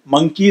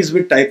monkeys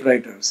with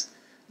typewriters.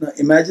 Now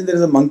imagine there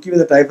is a monkey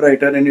with a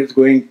typewriter and it's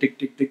going tick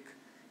tick tick.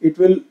 It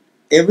will,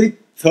 every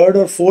third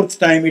or fourth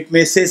time it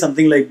may say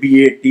something like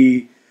BAT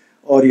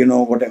or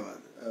whatever,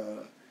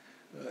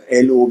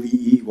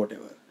 LOVE,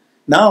 whatever.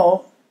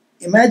 Now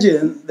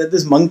imagine that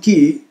this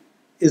monkey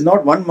is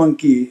not one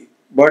monkey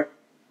but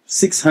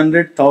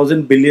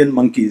 600,000 billion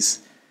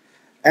monkeys,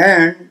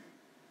 and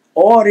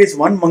or is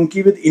one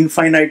monkey with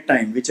infinite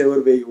time, whichever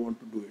way you want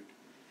to do it.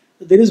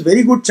 So there is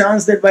very good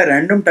chance that by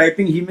random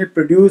typing he may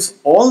produce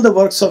all the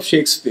works of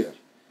Shakespeare.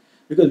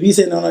 Because we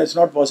say, no, it's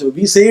not possible.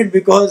 We say it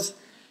because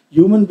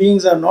human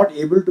beings are not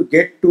able to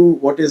get to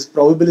what is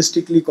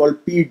probabilistically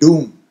called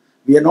P-doom.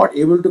 We are not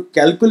able to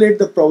calculate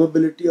the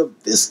probability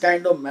of this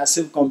kind of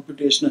massive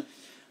computational.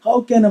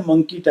 How can a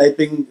monkey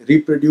typing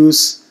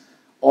reproduce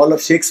all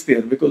of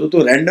Shakespeare? Because वो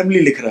तो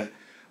randomly लिख रहा है.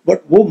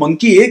 But वो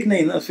monkey एक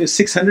नहीं ना,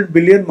 600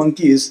 billion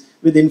monkeys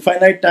with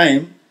infinite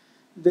time,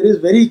 there is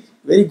very,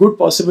 very good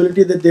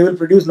possibility that they will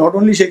produce not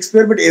only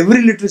Shakespeare but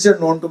every literature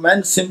known to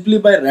man simply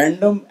by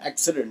random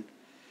accident.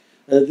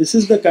 This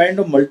is the kind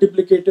of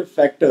multiplicative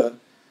factor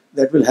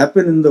that will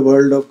happen in the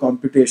world of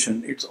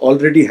computation. It's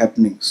already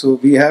happening. So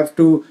we have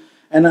to,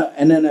 and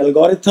an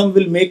algorithm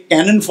will make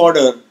cannon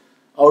fodder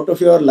out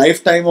of your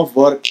lifetime of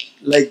work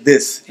like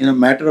this in a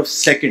matter of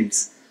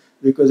seconds,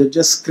 because it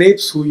just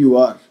scrapes who you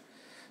are.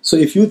 So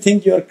if you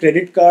think your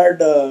credit card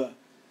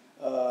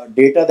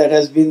data that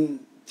has been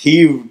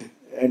thieved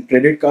and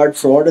credit card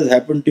fraud has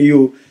happened to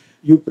you,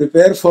 you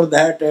prepare for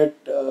that at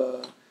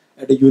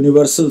a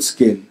universal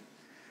scale.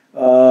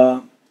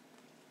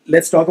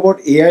 Let's talk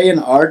about AI and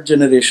art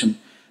generation.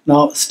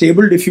 Now,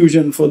 Stable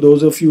Diffusion, for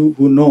those of you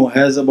who know,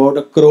 has about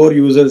 1 crore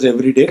users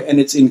every day, and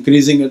it's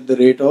increasing at the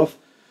rate of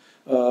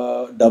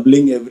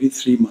doubling every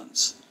 3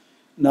 months.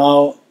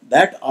 Now,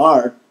 that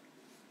art,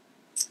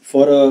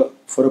 for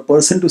a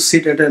person to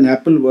sit at an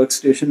Apple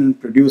workstation and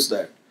produce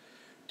that,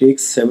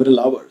 takes several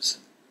hours.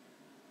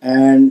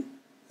 And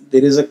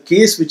there is a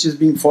case which is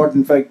being fought.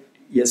 In fact,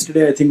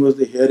 yesterday I think was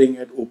the hearing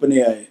at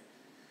OpenAI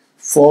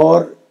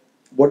for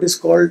what is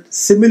called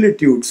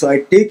similitude. So I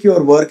take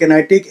your work and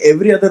I take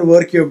every other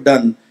work you have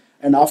done,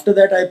 and after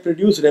that I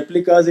produce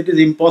replicas. It is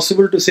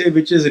impossible to say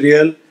which is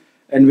real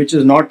and which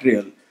is not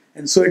real.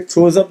 And so it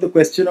throws up the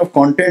question of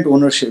content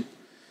ownership.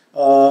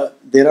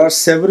 There are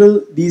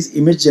several these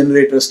image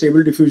generators.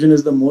 Stable Diffusion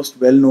is the most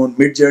well-known.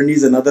 Midjourney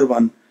is another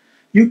one.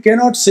 You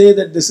cannot say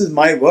that this is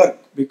my work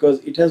because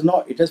it has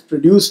not. It has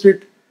produced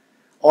it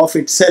of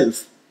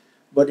itself,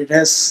 but it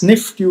has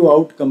sniffed you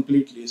out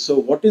completely. So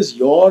what is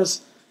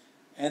yours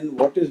and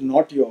what is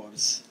not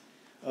yours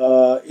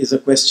is a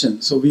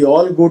question. So we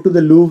all go to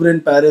the Louvre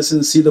in Paris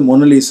and see the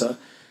Mona Lisa,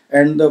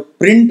 and the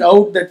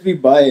printout that we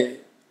buy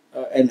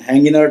and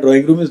hang in our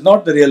drawing room is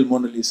not the real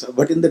Mona Lisa.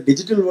 But in the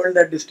digital world,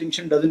 that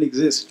distinction doesn't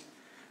exist.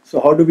 So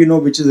how do we know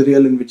which is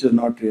real and which is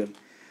not real?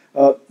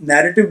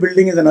 Narrative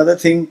building is another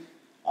thing.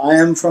 I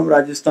am from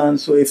Rajasthan,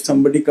 so if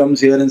somebody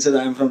comes here and says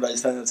I am from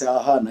Rajasthan, I'll say,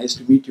 aha, nice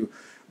to meet you.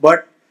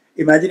 But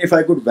imagine if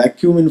I could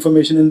vacuum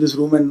information in this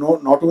room and know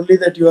not only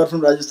that you are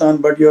from Rajasthan,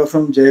 but you are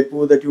from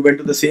Jaipur, that you went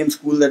to the same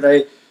school that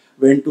I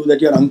went to,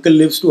 that your uncle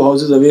lives 2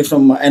 houses away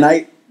from, and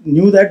I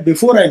knew that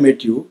before I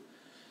met you.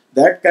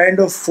 That kind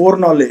of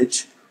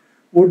foreknowledge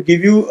would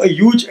give you a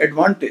huge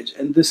advantage.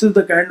 And this is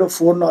the kind of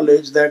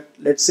foreknowledge that,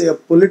 let's say, a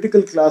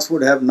political class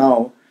would have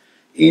now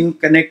in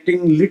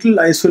connecting little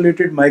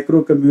isolated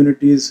micro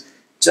communities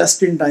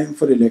just in time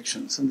for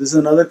elections. And this is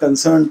another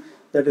concern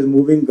that is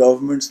moving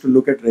governments to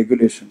look at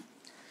regulation.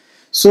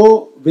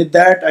 So with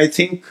that, I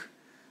think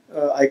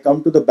I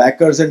come to the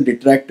backers and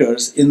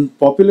detractors. In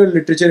popular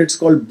literature, it's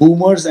called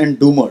boomers and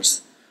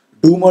doomers.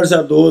 Doomers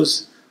are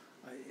those,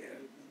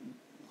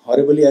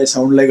 horribly I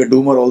sound like a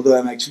doomer, although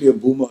I'm actually a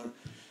boomer.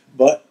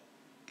 But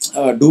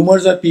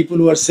doomers are people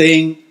who are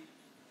saying,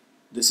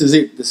 this is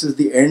it, this is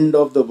the end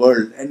of the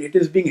world. And it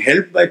is being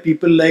helped by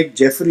people like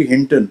Geoffrey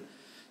Hinton.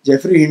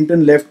 Geoffrey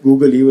Hinton left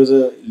Google. He was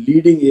a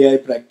leading AI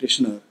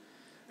practitioner.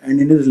 And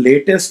in his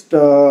latest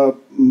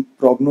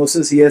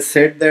prognosis, he has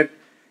said that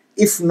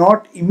if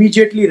not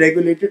immediately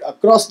regulated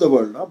across the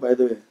world, by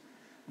the way,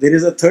 there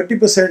is a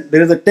 30%,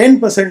 there is a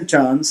 10%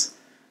 chance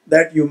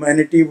that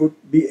humanity would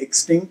be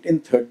extinct in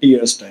 30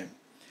 years' time.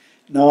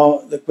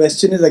 Now, the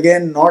question is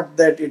again not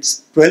that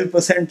it's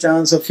 12%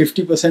 chance or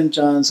 50%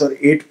 chance or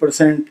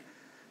 8%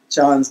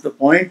 chance. The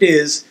point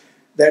is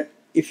that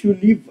if you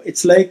leave,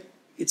 it's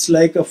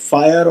like a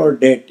fire or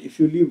debt.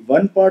 If you leave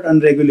one part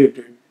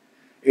unregulated,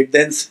 it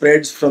then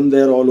spreads from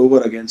there all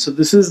over again. So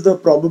this is the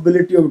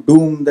probability of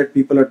doom that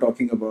people are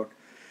talking about.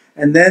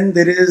 And then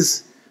there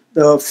is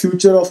the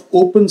future of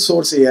open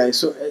source AI.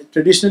 So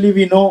traditionally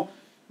we know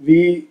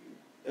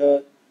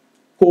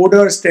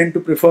coders tend to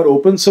prefer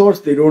open source.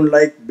 They don't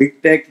like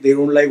big tech. They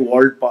don't like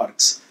walled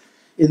parks.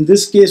 In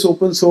this case,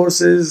 open source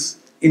is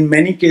in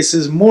many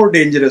cases more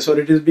dangerous, or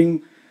it is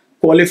being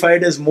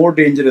qualified as more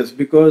dangerous,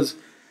 because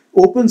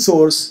open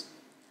source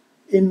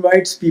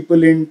invites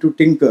people in to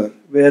tinker,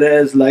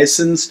 whereas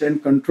licensed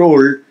and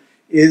controlled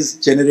is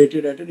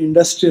generated at an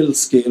industrial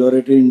scale or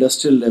at an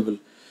industrial level.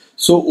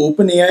 So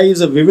OpenAI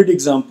is a vivid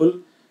example.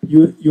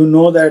 You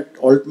know that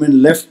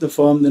Altman left the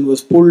firm, then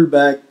was pulled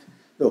back.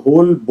 The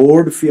whole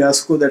board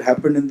fiasco that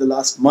happened in the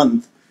last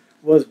month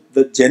was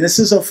the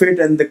genesis of it,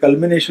 and the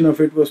culmination of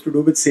it was to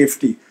do with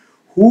safety.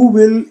 Who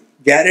will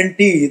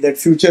guarantee that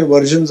future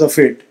versions of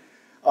it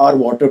are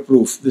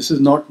waterproof? This is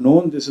not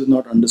known, this is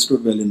not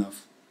understood well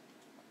enough.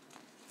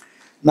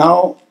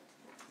 Now,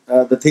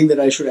 the thing that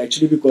I should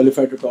actually be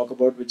qualified to talk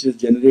about, which is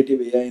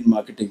generative AI in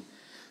marketing.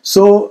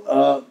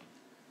 So,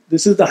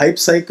 this is the hype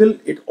cycle.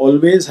 It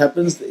always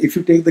happens. If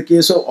you take the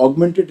case of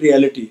augmented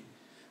reality,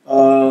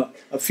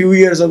 a few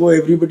years ago,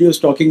 everybody was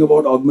talking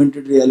about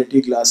augmented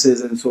reality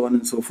glasses and so on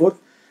and so forth.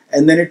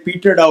 And then it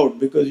petered out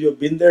because you've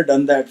been there,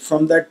 done that.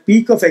 From that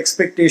peak of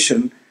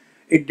expectation,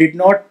 it did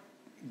not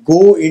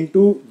go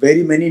into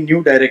very many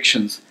new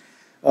directions.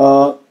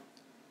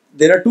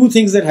 There are two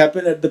things that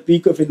happen at the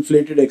peak of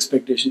inflated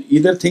expectation.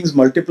 Either things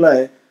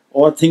multiply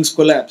or things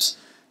collapse.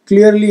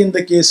 Clearly, in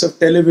the case of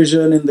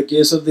television, in the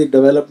case of the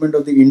development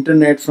of the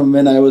internet from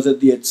when I was at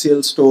the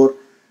HCL store,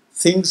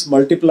 things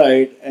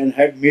multiplied and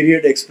had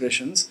myriad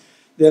expressions.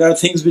 There are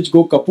things which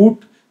go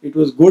kaput. It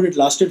was good, it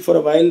lasted for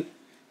a while.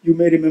 You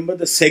may remember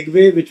the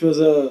Segway, which was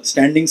a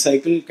standing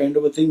cycle kind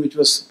of a thing, which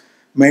was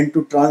meant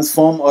to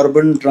transform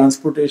urban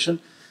transportation.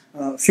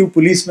 Few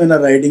policemen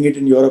are riding it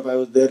in Europe. I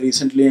was there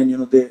recently,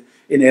 and they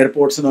in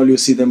airports and all you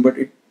see them, but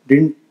it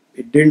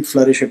didn't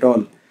flourish at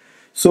all.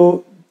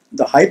 So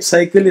the hype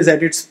cycle is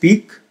at its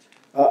peak.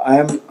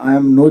 I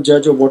am no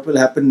judge of what will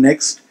happen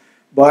next,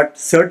 but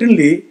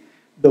certainly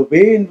the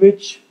way in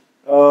which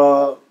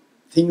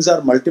things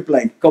are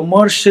multiplying,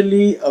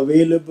 commercially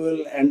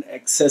available and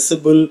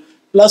accessible,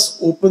 plus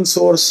open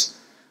source.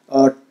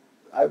 I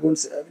won't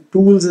say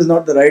tools is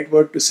not the right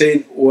word to say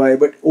in OI,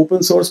 but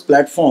open source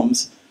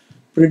platforms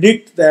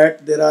predict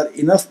that there are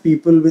enough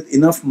people with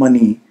enough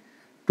money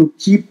to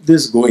keep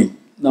this going.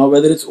 Now,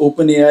 whether it's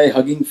OpenAI,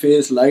 Hugging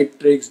Face,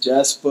 Lightricks,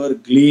 Jasper,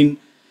 Glean,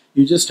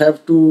 you just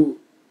have to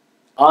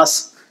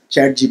ask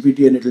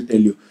ChatGPT and it will tell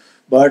you.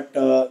 But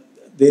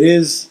there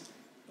is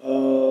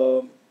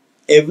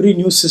every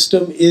new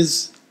system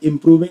is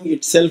improving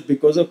itself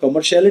because of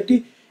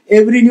commerciality.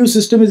 Every new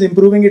system is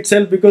improving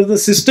itself because the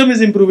system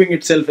is improving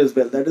itself as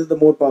well. That is the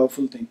more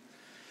powerful thing.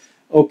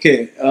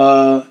 Okay.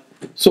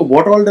 So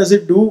what all does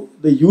it do?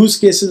 The use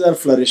cases are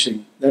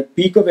flourishing. That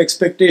peak of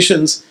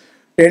expectations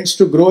tends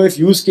to grow if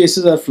use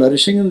cases are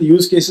flourishing, and the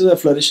use cases are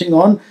flourishing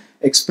on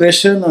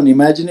expression, on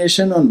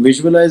imagination, on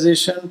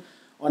visualization,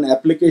 on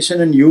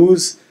application and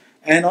use,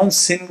 and on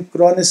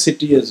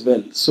synchronicity as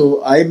well.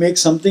 So I make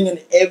something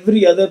and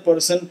every other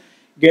person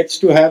gets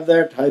to have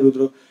that. Hi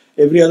Rudra.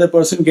 Every other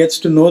person gets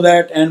to know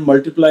that and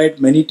multiply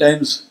it many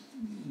times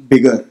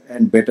bigger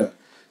and better.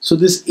 So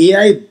this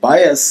AI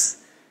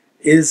bias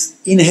is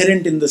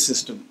inherent in the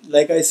system.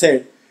 Like I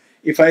said,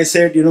 if I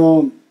said,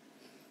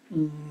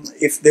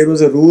 if there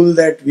was a rule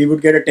that we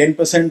would get a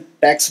 10%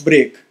 tax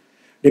break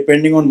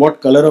depending on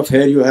what color of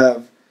hair you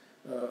have,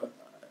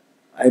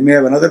 I may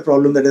have another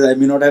problem, that is I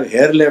may not have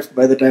hair left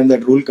by the time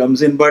that rule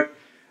comes in, but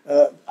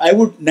I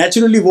would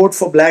naturally vote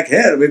for black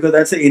hair because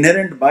that's an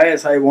inherent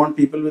bias. I want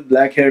people with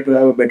black hair to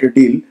have a better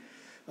deal.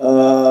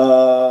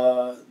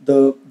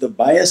 The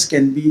bias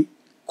can be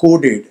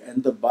coded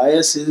and the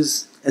bias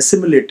is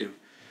assimilative.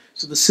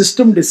 So the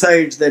system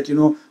decides that,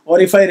 or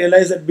if I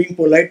realize that being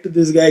polite to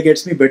this guy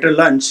gets me better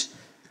lunch,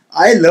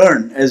 I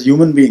learn as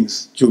human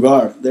beings,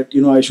 Jugaad, that,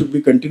 I should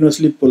be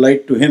continuously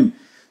polite to him.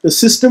 The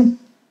system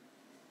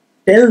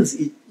tells,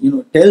 it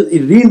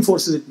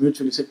reinforces it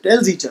mutually. So it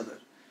tells each other.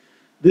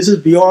 This is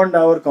beyond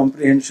our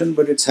comprehension,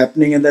 but it's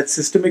happening, and that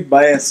systemic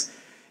bias,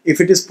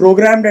 if it is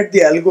programmed at the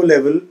algo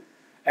level,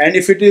 and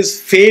if it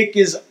is fake,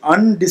 is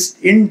not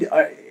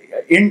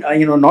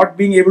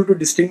being able to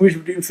distinguish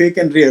between fake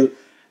and real,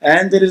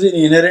 and there is an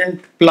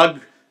inherent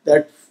plug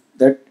that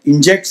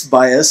injects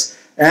bias,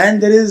 and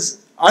there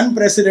is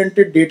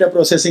unprecedented data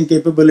processing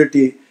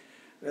capability,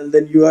 well,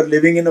 then you are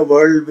living in a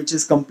world which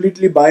is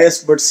completely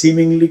biased but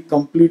seemingly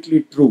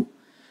completely true.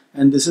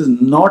 And this is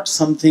not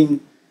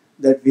something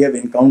that we have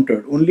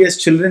encountered. Only as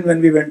children,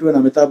 when we went to an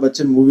Amitabh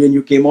Bachchan movie and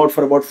you came out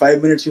for about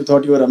 5 minutes, you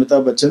thought you were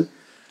Amitabh Bachchan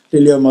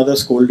till your mother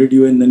scolded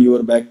you and then you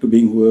were back to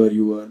being whoever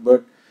you were.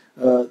 But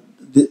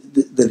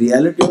the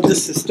reality of the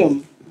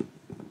system,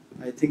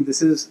 I think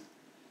this is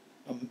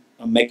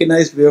a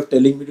mechanized way of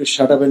telling me to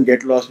shut up and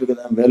get lost because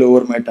I'm well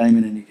over my time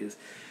in any case.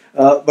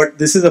 But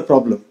this is a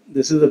problem.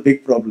 This is a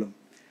big problem.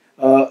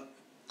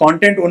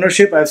 Content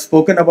ownership, I've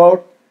spoken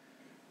about.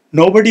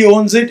 Nobody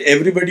owns it,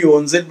 everybody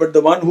owns it, but the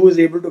one who is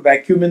able to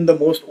vacuum in the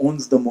most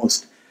owns the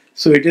most.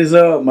 So it is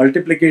a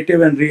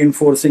multiplicative and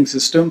reinforcing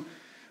system.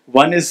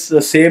 One is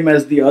the same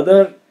as the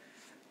other.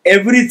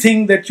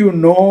 Everything that you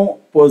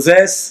know,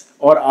 possess,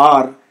 or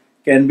are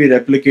can be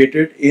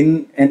replicated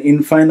in an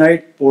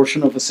infinite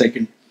portion of a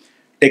second.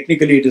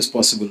 Technically, it is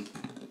possible.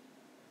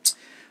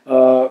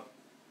 Uh,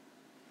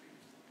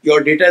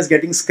 your data is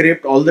getting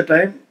scraped all the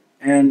time,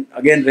 and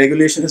again,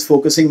 regulation is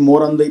focusing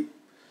more on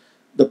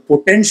the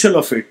potential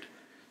of it.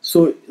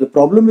 So the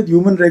problem with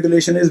human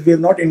regulation is we have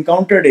not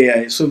encountered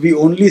AI, so we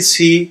only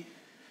see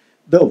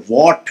the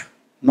what,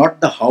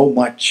 not the how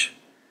much.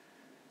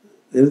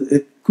 There's a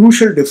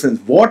crucial difference.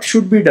 What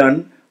should be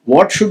done,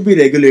 what should be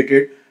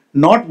regulated,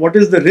 not what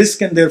is the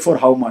risk and therefore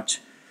how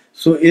much.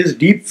 So is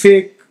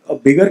deepfake a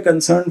bigger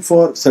concern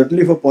for,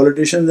 certainly for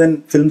politicians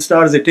and film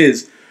stars it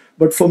is,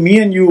 but for me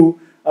and you,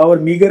 our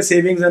meager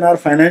savings and our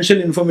financial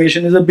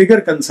information is a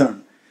bigger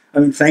concern. I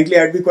mean, frankly,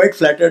 I'd be quite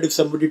flattered if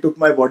somebody took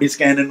my body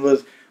scan and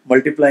was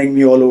multiplying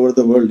me all over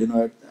the world. You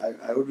know,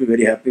 I would be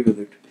very happy with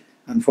it.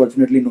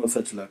 Unfortunately, no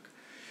such luck.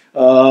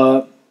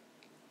 Uh,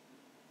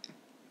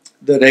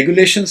 the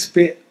regulations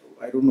pay,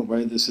 I don't know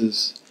why this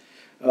is.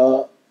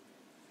 Uh,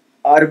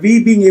 are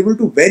we being able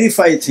to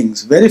verify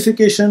things?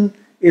 Verification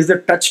is the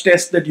touch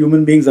test that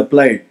human beings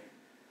applied.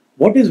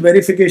 What is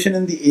verification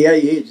in the AI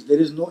age? There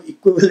is no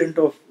equivalent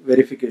of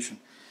verification.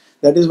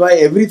 That is why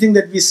everything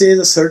that we say is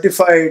a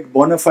certified,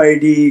 bona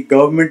fide,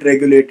 government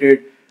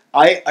regulated.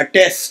 I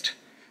attest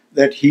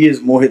that he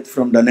is Mohit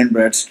from Dun and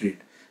Bradstreet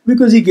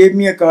because he gave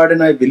me a card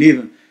and I believe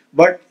him.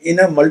 But in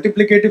a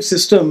multiplicative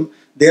system,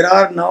 there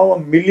are now a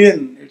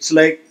million. It's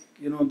like,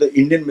 you know, the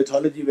Indian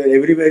mythology where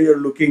everywhere you're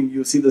looking,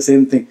 you see the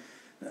same thing.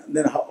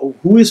 Then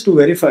who is to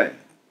verify?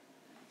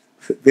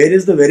 Where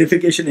is the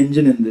verification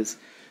engine in this?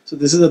 So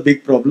this is a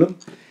big problem.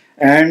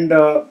 And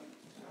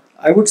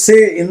I would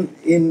say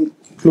in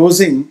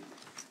closing,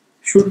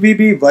 should we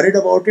be worried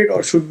about it,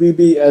 or should we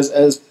be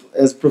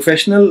as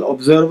professional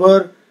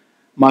observer,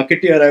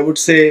 marketeer? I would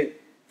say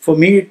for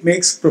me it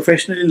makes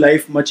professionally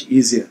life much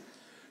easier.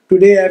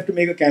 Today I have to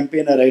make a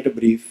campaign, I write a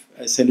brief,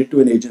 I send it to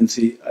an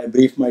agency, I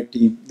brief my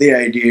team, they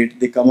ideate,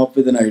 they come up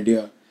with an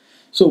idea.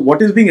 So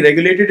what is being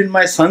regulated in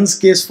my son's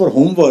case for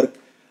homework,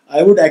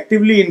 I would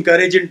actively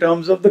encourage in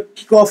terms of the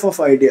kickoff of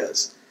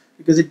ideas,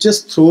 because it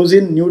just throws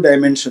in new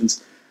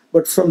dimensions.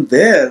 But from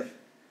there,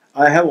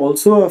 I have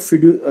also a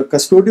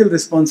custodial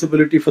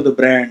responsibility for the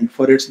brand,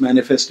 for its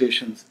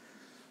manifestations,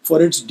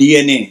 for its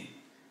DNA.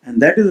 And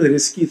that is a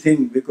risky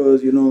thing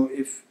because, you know,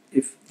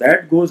 if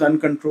that goes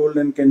uncontrolled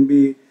and can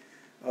be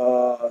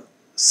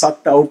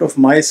sucked out of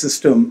my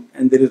system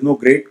and there is no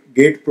great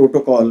gate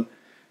protocol,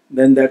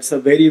 then that's a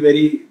very,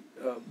 very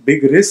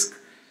big risk.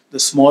 The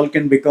small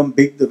can become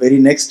big the very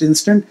next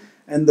instant,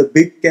 and the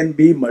big can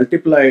be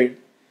multiplied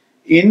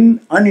in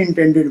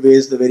unintended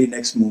ways the very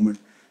next moment.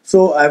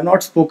 So I have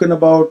not spoken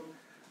about,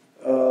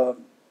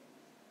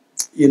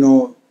 you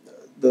know,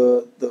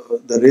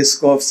 the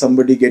risk of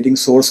somebody getting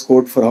source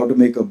code for how to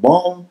make a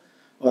bomb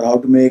or how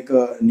to make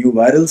a new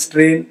viral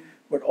strain,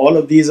 but all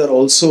of these are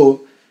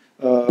also,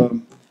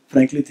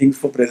 frankly, things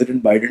for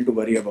President Biden to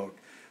worry about.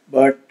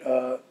 But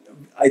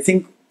I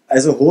think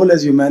as a whole,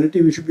 as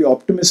humanity, we should be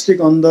optimistic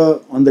on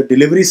the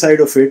delivery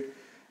side of it,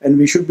 and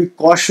we should be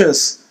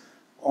cautious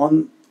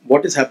on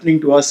what is happening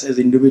to us as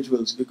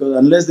individuals, because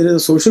unless there is a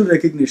social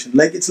recognition,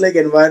 like it's like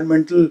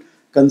environmental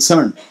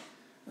concern,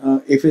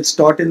 if it's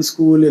taught in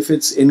school, if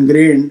it's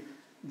ingrained,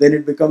 then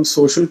it becomes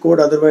social code.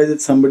 Otherwise,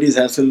 it's somebody's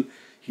hassle.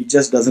 He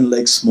just doesn't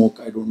like smoke.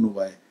 I don't know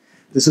why.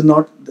 This is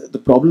not, the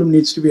problem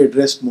needs to be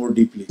addressed more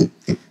deeply.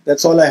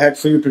 That's all I had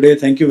for you today.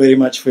 Thank you very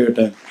much for your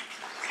time.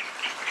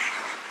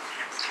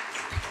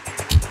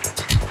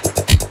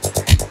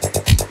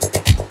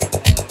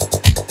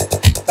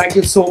 Thank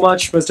you so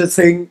much, Mr.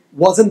 Singh.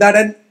 Wasn't that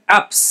an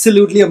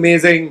absolutely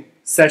amazing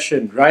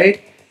session,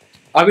 right?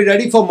 Are we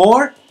ready for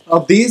more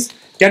of these?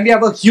 Can we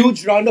have a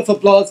huge round of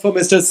applause for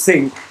Mr.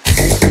 Singh?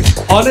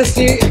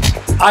 Honestly,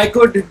 I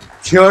could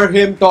hear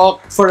him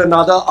talk for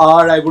another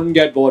hour. I wouldn't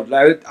get bored.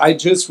 I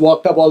just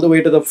walked up all the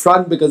way to the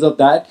front because of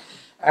that.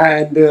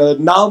 And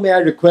now may I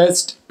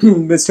request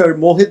Mr.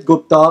 Mohit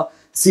Gupta,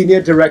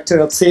 Senior Director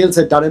of Sales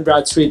at Dun &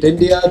 Bradstreet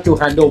India, to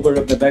hand over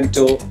a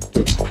memento.